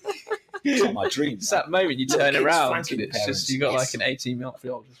 It's like my dream. It's that moment you turn Kids around flanking and it's parents. just you got like an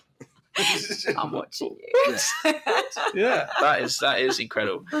 18-month-old. I'm watching you. Yeah, that is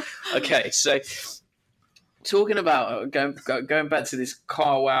incredible. Okay, so talking about going back to this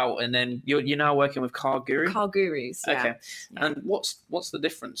car wow, and then you're now working with CarGuru. CarGurus. Yeah. Okay, and what's the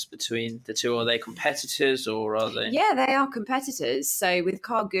difference between the two? Are they competitors or are they? Yeah, they are competitors. So with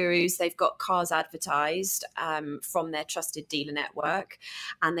CarGurus, they've got cars advertised from their trusted dealer network,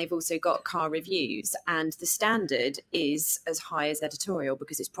 and they've also got car reviews. And the standard is as high as editorial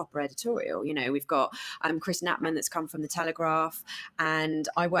because it's proper editorial. We've got Chris Knappman that's come from the Telegraph, and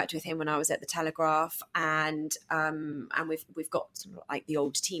I worked with him when I was at the Telegraph, and we've got sort of like the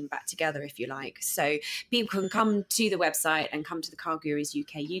old team back together, if you like. So people can come to the website and come to the CarGurus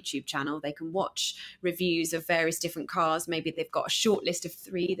UK YouTube channel. They can watch reviews of various different cars. Maybe they've got a short list of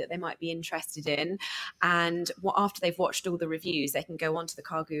 3 that they might be interested in, and after they've watched all the reviews, they can go onto the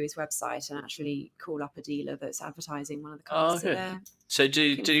CarGurus website and actually call up a dealer that's advertising one of the cars. So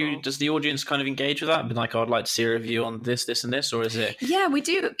does the audience kind of engage with that? Like, I'd like to see a review on this, and this, or is it? Yeah, we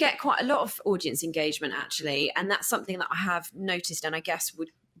do get quite a lot of audience engagement actually, and that's something that I have noticed, and I guess would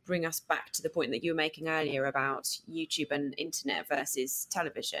bring us back to the point that you were making earlier about YouTube and internet versus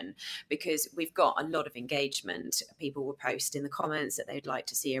television, because we've got a lot of engagement. People will post in the comments that they'd like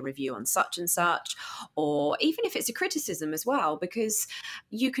to see a review on such and such, or even if it's a criticism as well, because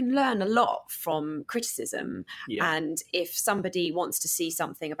you can learn a lot from criticism. Yeah. And if somebody wants to see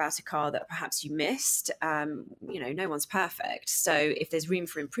something about a car that perhaps you missed, no one's perfect. So if there's room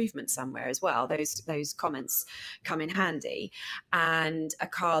for improvement somewhere as well, those comments come in handy. And a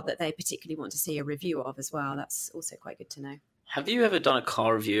car that they particularly want to see a review of as well, that's also quite good to know. Have you ever done a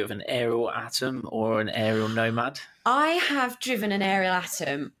car review of an aerial Atom or an aerial Nomad? I have driven an aerial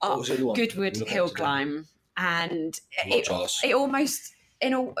Atom up Goodwood Hill Climb, and it almost,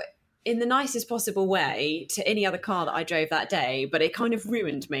 in the nicest possible way, to any other car that I drove that day, but it kind of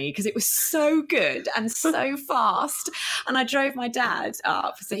ruined me because it was so good and so fast. And I drove my dad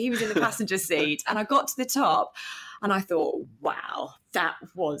up, so he was in the passenger seat, and I got to the top and I thought, wow, that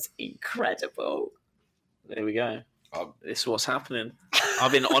was incredible. There we go. This is what's happening.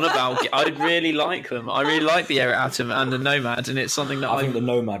 I've been on about. I really like them. I really like the Aero Atom and the Nomad, and it's something that I think the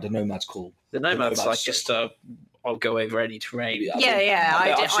Nomad's cool. The Nomad's like just I'll go over any terrain.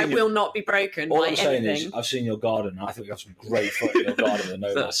 I will not be broken. All by I'm saying anything. is, I've seen your garden, and I think we have some great fun in your garden with the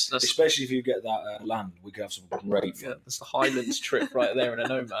Nomad. Especially if you get that land, we could have some great fun. Yeah, that's the Highlands trip right there in a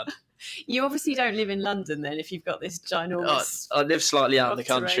Nomad. You obviously don't live in London then, if you've got this ginormous... I live slightly out in the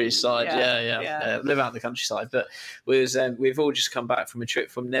countryside. Yeah. Live out in the countryside. But we've all just come back from a trip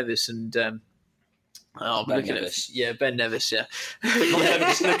from Nevis, and Ben Nevis. Ben Nevis, yeah. Not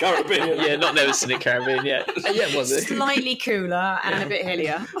Nevis in the Caribbean. Yeah, not Nevis in the Caribbean, yeah. Yeah, was it? Slightly cooler and a bit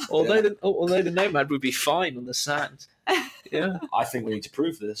hillier. Although the Nomad would be fine on the sand. Yeah, I think we need to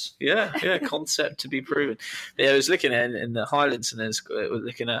prove this. Yeah, concept to be proven. But I was looking at in the Highlands, and we're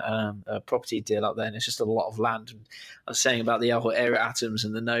looking at a property deal up there, and it's just a lot of land. And I was saying about the Aero Atoms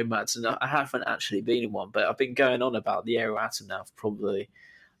and the Nomads, and I haven't actually been in one, but I've been going on about the Aero Atom now for probably,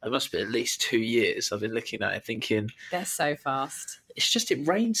 it must be at least 2 years. I've been looking at it thinking, they're so fast. It's just, it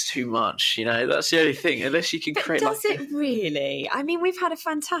rains too much, that's the only thing, unless you can create does it really? I mean, we've had a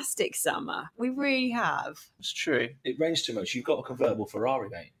fantastic summer. We really have. It's true. It rains too much. You've got a convertible Ferrari,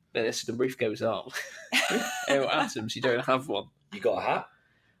 mate. But the roof goes up. Aero Atoms, you don't have one. You got a hat?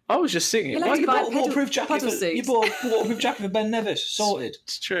 I was just thinking, why you bought a waterproof jacket? You bought a waterproof jacket for Ben Nevis. Sorted.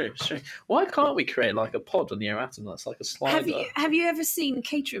 It's true. Why can't we create like a pod on the Aero Atom that's like a slider? Have you ever seen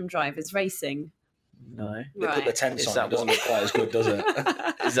Caterham drivers racing? No. They put the tents on. It doesn't look quite as good, does it?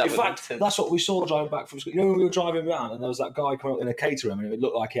 In fact, that's what we saw driving back from school. When we were driving around, and there was that guy coming up in a Caterham, and it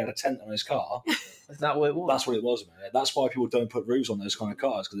looked like he had a tent on his car. Is that what it was? That's what it was, man. That's why people don't put roofs on those kind of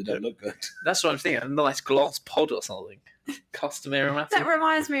cars, because they don't look good. That's what I'm thinking. A nice glass pod or something. Custom aromatic. That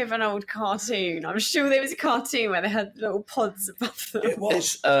reminds me of an old cartoon. I'm sure there was a cartoon where they had little pods above them. It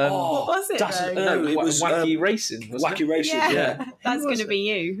was. What was it, though? No, it was Wacky Racing. Wasn't Wacky Racing. Yeah, that's going to it? be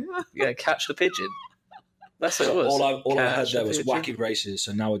you. Yeah, Catch the Pigeon. That's what it was. All I heard Catch there the was Pigeon. Wacky Races,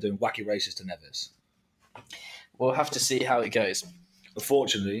 so now we're doing Wacky Races to Nevis. We'll have to see how it goes.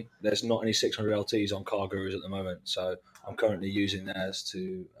 Unfortunately, there's not any 600 LTs on CarGurus at the moment, so I'm currently using theirs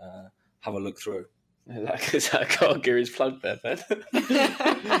to have a look through. Is that CarGuru's plug there, Ben?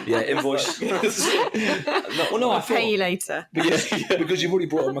 Yeah, invoice. I'll pay you later. Because you've already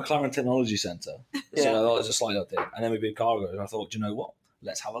brought a McLaren Technology Centre, Yeah. so I thought it was a slight update. And then we did CarGurus, and I thought, do you know what?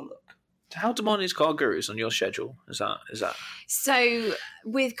 Let's have a look. How demanding is CarGurus on your schedule? Is that? So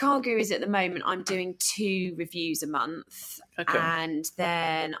with CarGurus at the moment, I'm doing 2 reviews a month. Okay. And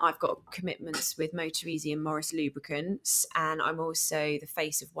then I've got commitments with Motor Easy and Morris Lubricants. And I'm also the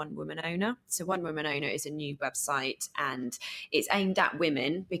face of One Woman Owner. So One Woman Owner is a new website and it's aimed at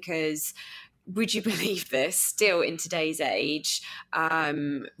women because... Would you believe this? Still in today's age,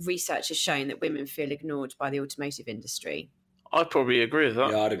 research has shown that women feel ignored by the automotive industry. I'd probably agree with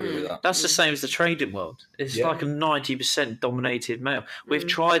that. Yeah, I'd agree with that. That's the same as the trading world. It's Yeah. like a 90% dominated male. We've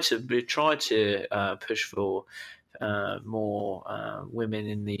tried to push for more women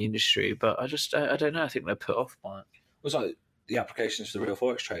in the industry, but I don't know. I think they're put off by it. It was like the applications for the Real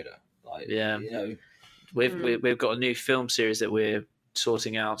Forex Trader. Like, Yeah. you know, We've got a new film series that we're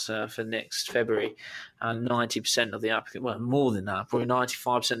sorting out for next February, and 90% of the applicants, well, more than that, probably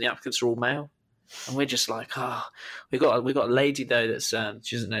 95% of the applicants are all male. And we're just like, we got a lady though that's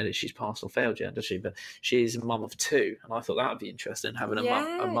she doesn't know that she's passed or failed yet, does she? But she's a mum of 2, and I thought that would be interesting having a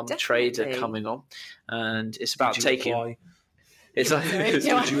mum definitely. trader coming on, and it's about taking. apply? It's like,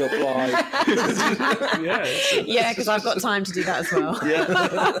 Did you apply? Yeah, because I've got time to do that as well.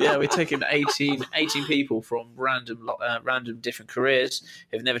 yeah, we're taking 18 people from random different careers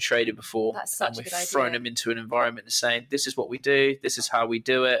who've never traded before, That's such and a we've good idea. thrown them into an environment and saying, "This is what we do. This is how we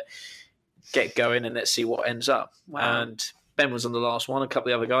do it. Get going, and let's see what ends up." Wow. And Ben was on the last one. A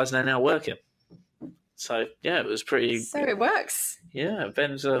couple of the other guys, and they're now working. So yeah, it was pretty. So it works. Yeah,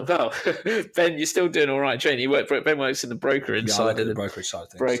 Ben's Ben, you're still doing all right, Jane. Ben works in the brokerage Yeah, I side look of at the the brokerage side of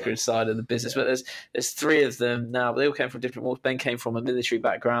things. brokerage side of the business. Yeah. But there's 3 of them now. They all came from different walks. Ben came from a military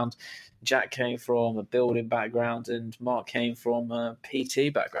background, Jack came from a building background, and Mark came from a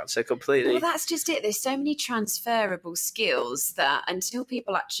PT background. So completely. Well, that's just it. There's so many transferable skills that until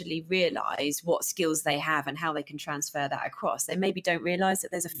people actually realise what skills they have and how they can transfer that across, they maybe don't realise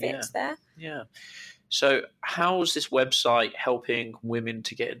that there's a fit there. Yeah. So how's this website helping women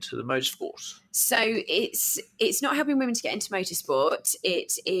to get into the motorsports? So it's not helping women to get into motorsport.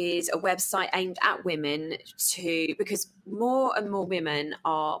 It is a website aimed at women because more and more women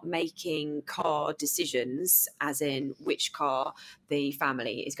are making car decisions, as in which car the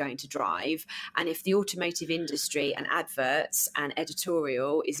family is going to drive. And if the automotive industry and adverts and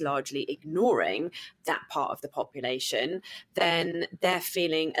editorial is largely ignoring that part of the population, then they're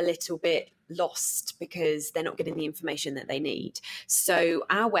feeling a little bit lost because they're not getting the information that they need. So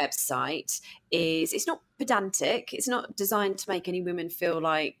our website it's not pedantic. It's not designed to make any women feel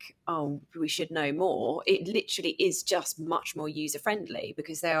like, oh, we should know more. It literally is just much more user friendly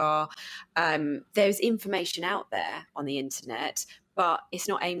because there's information out there on the internet, but it's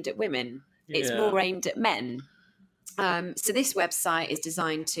not aimed at women. It's more aimed at men. So this website is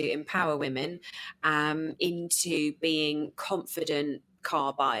designed to empower women into being confident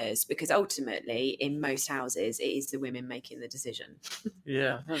car buyers, because ultimately in most houses it is the women making the decision.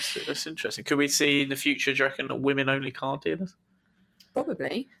 Yeah, that's interesting. Could we see in the future, do you reckon, women only car dealers?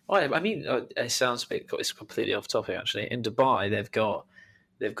 Probably. Well, I mean, it sounds a bit, it's completely off topic actually. In Dubai,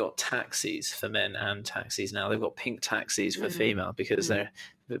 they've got taxis for men and taxis now. They've got pink taxis for female because they're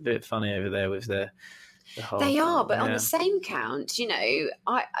a bit funny over there with their They are, but on the same count,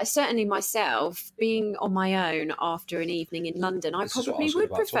 I certainly myself, being on my own after an evening in London, I probably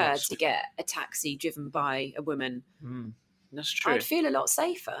would prefer to get a taxi driven by a woman. That's true. I'd feel a lot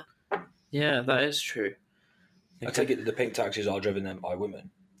safer. Yeah, that is true. I take it that the pink taxis are driven then by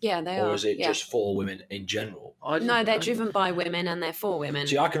women. Yeah, they are. Or is it just for women in general? No, they're driven by women and they're for women.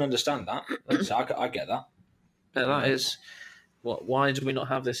 See, I can understand that. So I get that. But that is, why do we not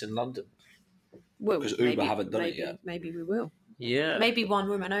have this in London? Well, because Uber haven't done it yet. Maybe we will. Yeah. Maybe one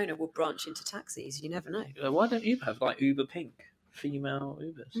woman owner will branch into taxis. You never know. Why don't you have like Uber Pink, female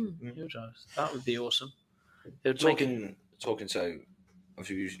Ubers? Uber drivers. That would be awesome. Talking. So,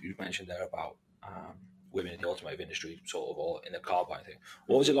 obviously, you mentioned there about women in the automotive industry, sort of, or in the car buying thing.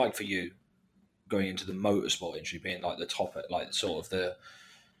 What was it like for you going into the motorsport industry being like the top, like sort of the,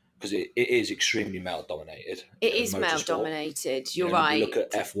 because it is extremely male dominated. It is male dominated. You're you right. You look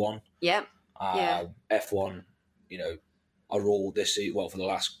at F1. Yeah. F1, are all this well for the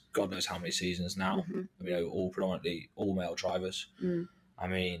last God knows how many seasons now. All predominantly all male drivers. I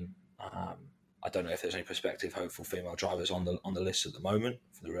mean, I don't know if there's any prospective hopeful female drivers on the list at the moment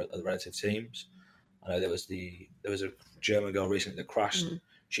for the relative teams. I know there was a German girl recently that crashed.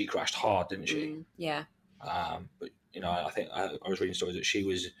 She crashed hard, didn't she? Yeah. But I think I was reading stories that she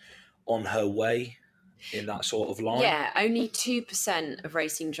was on her way in that sort of line. Yeah, only 2% of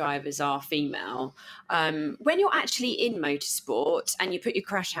racing drivers are female. When you're actually in motorsport and you put your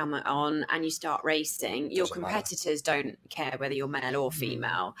crash helmet on and you start racing, your competitors don't care whether you're male or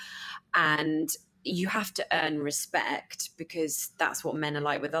female. And you have to earn respect because that's what men are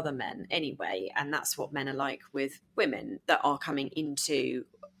like with other men anyway. And that's what men are like with women that are coming into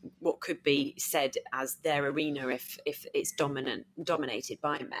what could be said as their arena if it's dominated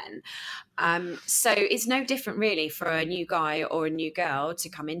by men. So it's no different really for a new guy or a new girl to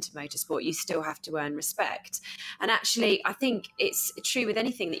come into motorsport. You still have to earn respect. And actually, I think it's true with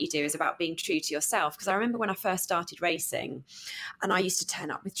anything that you do is about being true to yourself. Because I remember when I first started racing and I used to turn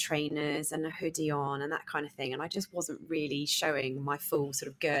up with trainers and a hoodie on and that kind of thing. And I just wasn't really showing my full sort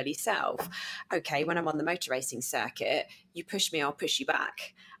of girly self. Okay, when I'm on the motor racing circuit, you push me, I'll push you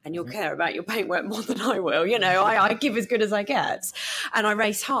back. And you'll care about your paintwork more than I will. I give as good as I get. And I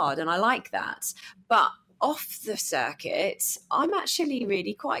race hard and I like that. But off the circuit, I'm actually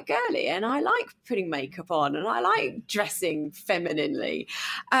really quite girly and I like putting makeup on and I like dressing femininely.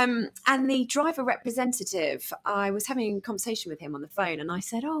 And the driver representative, I was having a conversation with him on the phone and I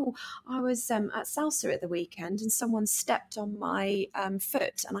said, I was at Salsa at the weekend and someone stepped on my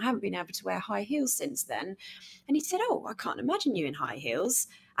foot and I haven't been able to wear high heels since then. And he said, I can't imagine you in high heels.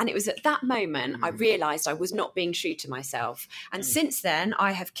 And it was at that moment I realised I was not being true to myself. And since then,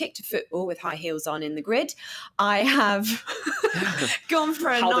 I have kicked a football with high heels on in the grid. I have gone for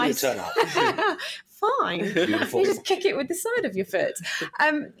a nice... How did it turn out? Fine. Beautiful. You just kick it with the side of your foot.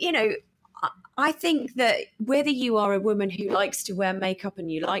 I think that whether you are a woman who likes to wear makeup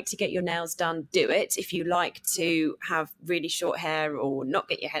and you like to get your nails done, do it. If you like to have really short hair or not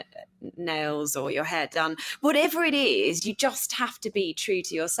get your nails or your hair done, whatever it is, you just have to be true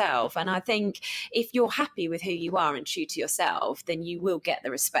to yourself. And I think if you're happy with who you are and true to yourself, then you will get the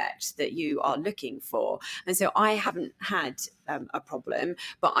respect that you are looking for. And so I haven't had a problem,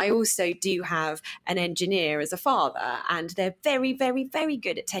 but I also do have an engineer as a father and they're very, very, very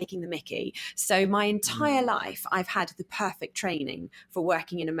good at taking the mickey. So my entire life, I've had the perfect training for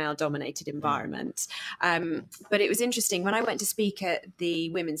working in a male-dominated environment. But it was interesting. When I went to speak at the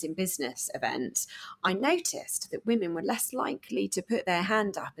Women's in Business event, I noticed that women were less likely to put their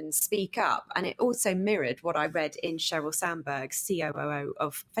hand up and speak up. And it also mirrored what I read in Sheryl Sandberg's COO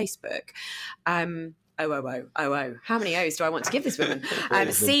of Facebook. OOO. How many O's do I want to give this woman?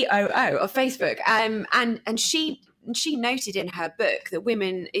 COO of Facebook. And she noted in her book that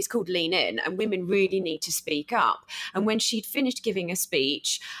women, it's called Lean In, and women really need to speak up. And when she'd finished giving a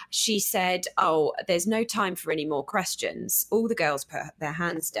speech, she said, there's no time for any more questions. All the girls put their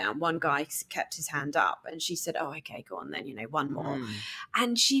hands down. One guy kept his hand up and she said, okay, go on then, one more.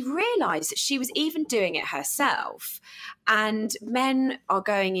 And she realised that she was even doing it herself. And men are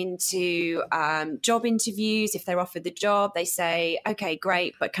going into job interviews. If they're offered the job, they say, okay,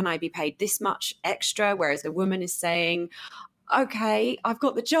 great, but can I be paid this much extra? Whereas a woman is saying, okay, I've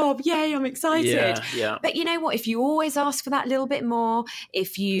got the job. Yay, I'm excited. Yeah. But you know what? If you always ask for that little bit more,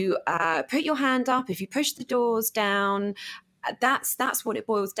 if you put your hand up, if you push the doors down, that's what it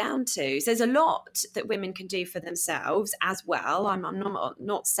boils down to. So there's a lot that women can do for themselves as well. I'm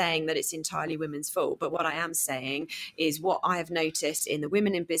not saying that it's entirely women's fault, but what I am saying is what I have noticed in the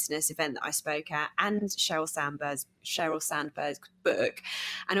Women in Business event that I spoke at and Sheryl Sandberg's book,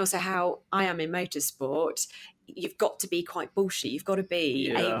 and also how I am in motorsport. You've got to be quite bullshit. You've got to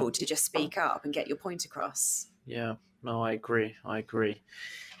be able to just speak up and get your point across. Yeah, no, I agree.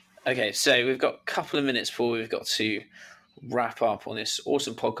 Okay, so we've got a couple of minutes before we've got to wrap up on this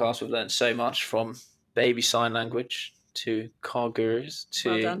awesome podcast. We've learned so much from baby sign language to car gurus to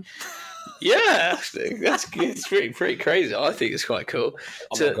well done. Yeah, that's good. It's pretty crazy. I think it's quite cool.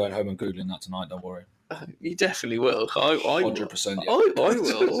 I'm not going home and Googling that tonight, don't worry. You definitely will. 100%. I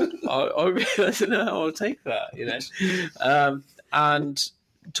will. I really don't know how I'll take that, and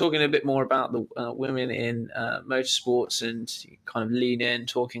talking a bit more about the women in motorsports and kind of lean in,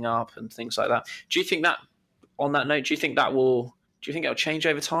 talking up and things like that. Do you think that, on that note, do you think it'll change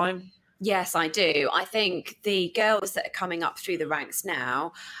over time? Yes, I do. I think the girls that are coming up through the ranks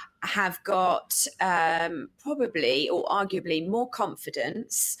now, have got probably or arguably more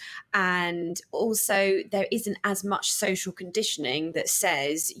confidence, and also there isn't as much social conditioning that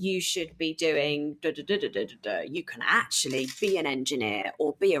says you should be doing you can actually be an engineer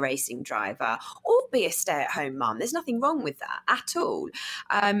or be a racing driver or be a stay-at-home mum. There's nothing wrong with that at all.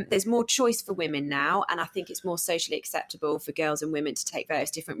 There's more choice for women now, and I think it's more socially acceptable for girls and women to take various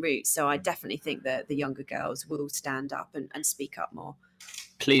different routes. So I definitely think that the younger girls will stand up and speak up more.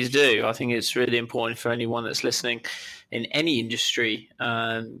 Please do. I think it's really important for anyone that's listening in any industry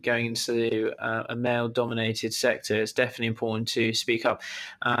going into a male-dominated sector. It's definitely important to speak up.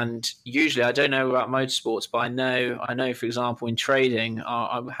 And usually, I don't know about motorsports, but I know, for example, in trading,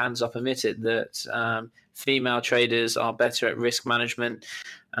 hands up admitted that female traders are better at risk management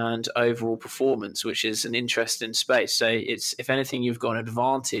and overall performance, which is an interesting space. So it's, if anything, you've got an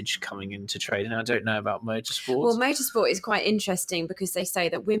advantage coming into trading. I don't know about motorsport. Well, motorsport is quite interesting because they say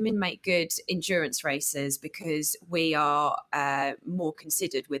that women make good endurance racers because we are more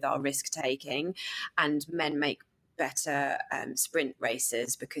considered with our risk taking, and men make better sprint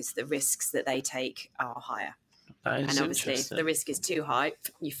racers because the risks that they take are higher. And obviously, if the risk is too high,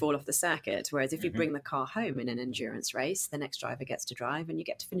 you fall off the circuit. Whereas if you bring the car home in an endurance race, the next driver gets to drive and you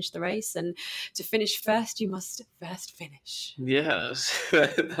get to finish the race. And to finish first, you must first finish. Yes,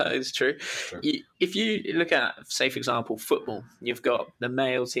 that is true. If you look at, say, for example, football, you've got the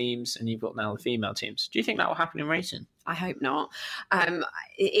male teams and you've got now the female teams. Do you think that will happen in racing? I hope not.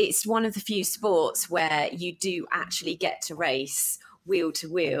 It's one of the few sports where you do actually get to race wheel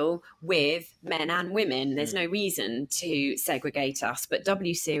to wheel with men and women. There's no reason to segregate us, but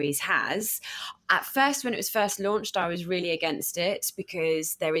W Series has. At first, when it was first launched, I was really against it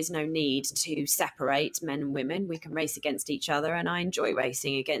because there is no need to separate men and women. We can race against each other, and I enjoy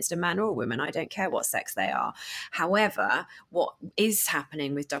racing against a man or a woman. I don't care what sex they are. However, what is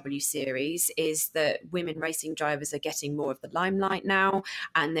happening with W Series is that women racing drivers are getting more of the limelight now,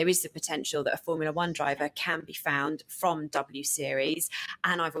 and there is the potential that a Formula One driver can be found from W Series.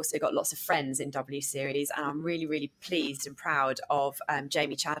 And I've also got lots of friends in W Series, and I'm really, really pleased and proud of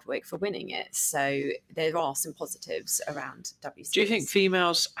Jamie Chadwick for winning it. So there are some positives around W Series. Do you think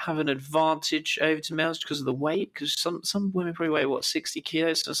females have an advantage over to males because of the weight? Because some women probably weigh, 60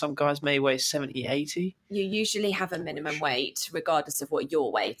 kilos, and some guys may weigh 70, 80? You usually have a minimum weight, regardless of what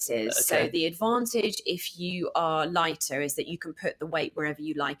your weight is. Okay. So the advantage if you are lighter is that you can put the weight wherever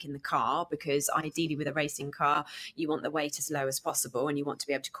you like in the car, because ideally with a racing car, you want the weight as low as possible and you want to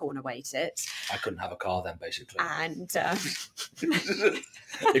be able to corner weight it. I couldn't have a car then, basically. And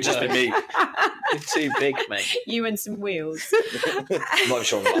It'd just be me. It's too big, mate. You and some wheels. I'm not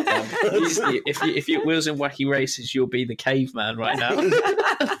sure about that. If you wheels in wacky races, you'll be the caveman right now.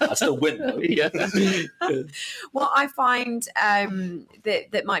 I'd still win, though. Yeah. What I find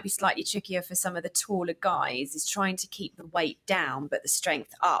that might be slightly trickier for some of the taller guys is trying to keep the weight down, but the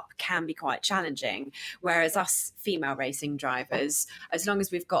strength up can be quite challenging. Whereas us female racing drivers, as long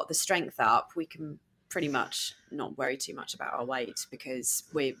as we've got the strength up, we can pretty much not worry too much about our weight because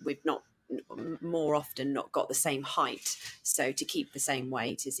we've not more often not got the same height. So to keep the same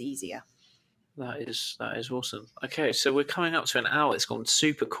weight is easier. That is awesome. Okay, so we're coming up to an hour. It's gone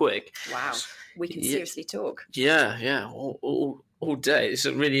super quick. Wow. We can seriously talk. Yeah. All day. It's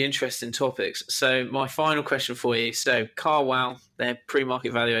a really interesting topics. So my final question for you. So CarWow, their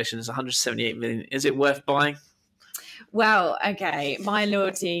pre-market valuation is 178 million. Is it worth buying? Well, okay, my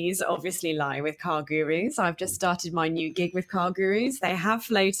loyalties obviously lie with CarGurus. I've just started my new gig with CarGurus. They have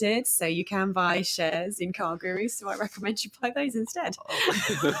floated, so you can buy shares in CarGurus. So I recommend you buy those instead.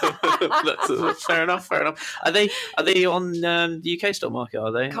 That's fair enough. Are they on the UK stock market?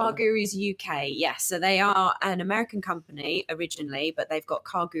 Are they CarGurus UK? Yes. So they are an American company originally, but they've got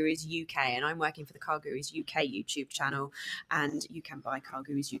CarGurus UK, and I'm working for the CarGurus UK YouTube channel, and you can buy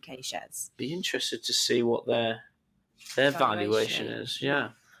CarGurus UK shares. Be interested to see what their valuation is. Yeah,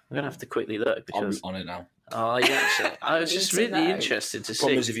 I'm gonna have to quickly look because I'm on it now. Oh yeah, so I was just really interested to see.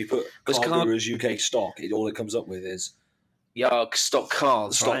 Problem is, if you put CarGuru's UK stock, all it comes up with is stock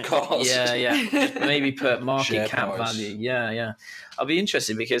cars. Yeah. Just maybe put market Share cap price. value. Yeah. I'll be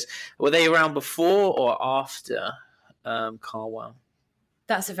interested because were they around before or after CarWow?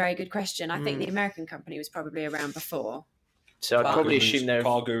 That's a very good question. I think the American company was probably around before. So I'd probably assume they're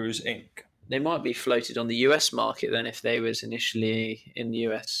CarGurus Inc. They might be floated on the US market then if they was initially in the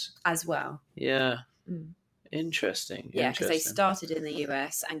US as well. Yeah. Interesting. Yeah, because they started in the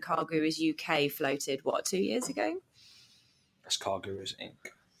US and CarGurus UK floated 2 years ago? That's CarGurus Inc.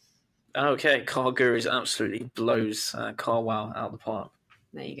 Okay, CarGurus absolutely blows CarWow out of the park.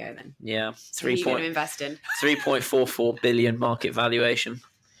 There you go then. Yeah. So who are you going to invest in? 3.44 billion market valuation.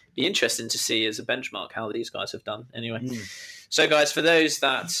 be interesting to see as a benchmark how these guys have done anyway. So guys, for those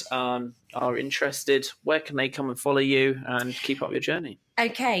that are interested, where can they come and follow you and keep up your journey?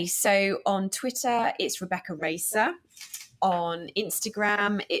 Okay, so on Twitter, it's Rebecca Racer. On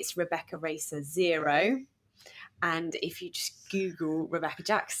Instagram, it's Rebecca Racer 0. And if you just Google Rebecca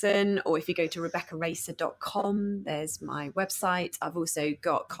Jackson, or if you go to RebeccaRacer.com, there's my website. I've also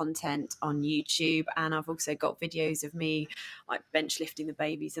got content on YouTube, and I've also got videos of me like bench lifting the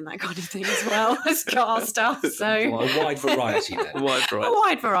babies and that kind of thing as well as car stuff. So a wide variety then. a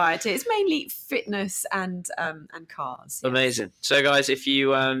wide variety. It's mainly fitness and cars. Yes. Amazing. So guys, if you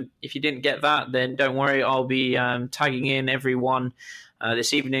didn't get that, then don't worry. I'll be tagging in everyone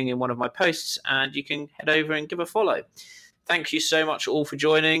this evening in one of my posts, and you can head over and give a follow. Thank you so much all for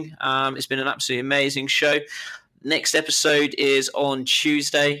joining. It's been an absolutely amazing show. Next episode is on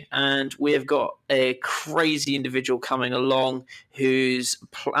Tuesday, and we've got a crazy individual coming along who's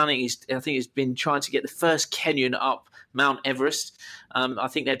planning. I think he's been trying to get the first Kenyan up Mount Everest. I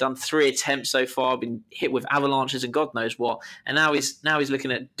think they've done 3 attempts so far, been hit with avalanches and God knows what. And now he's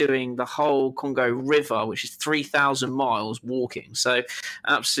looking at doing the whole Congo River, which is 3,000 miles walking. So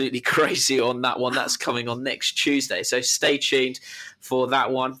absolutely crazy on that one. That's coming on next Tuesday. So stay tuned for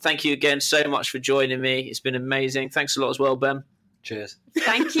that one. Thank you again so much for joining me. It's been amazing. Thanks a lot as well, Ben. Cheers.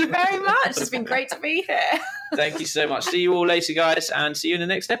 Thank you very much. It's been great to be here. Thank you so much. See you all later, guys, and see you in the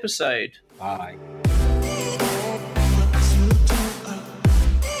next episode. Bye.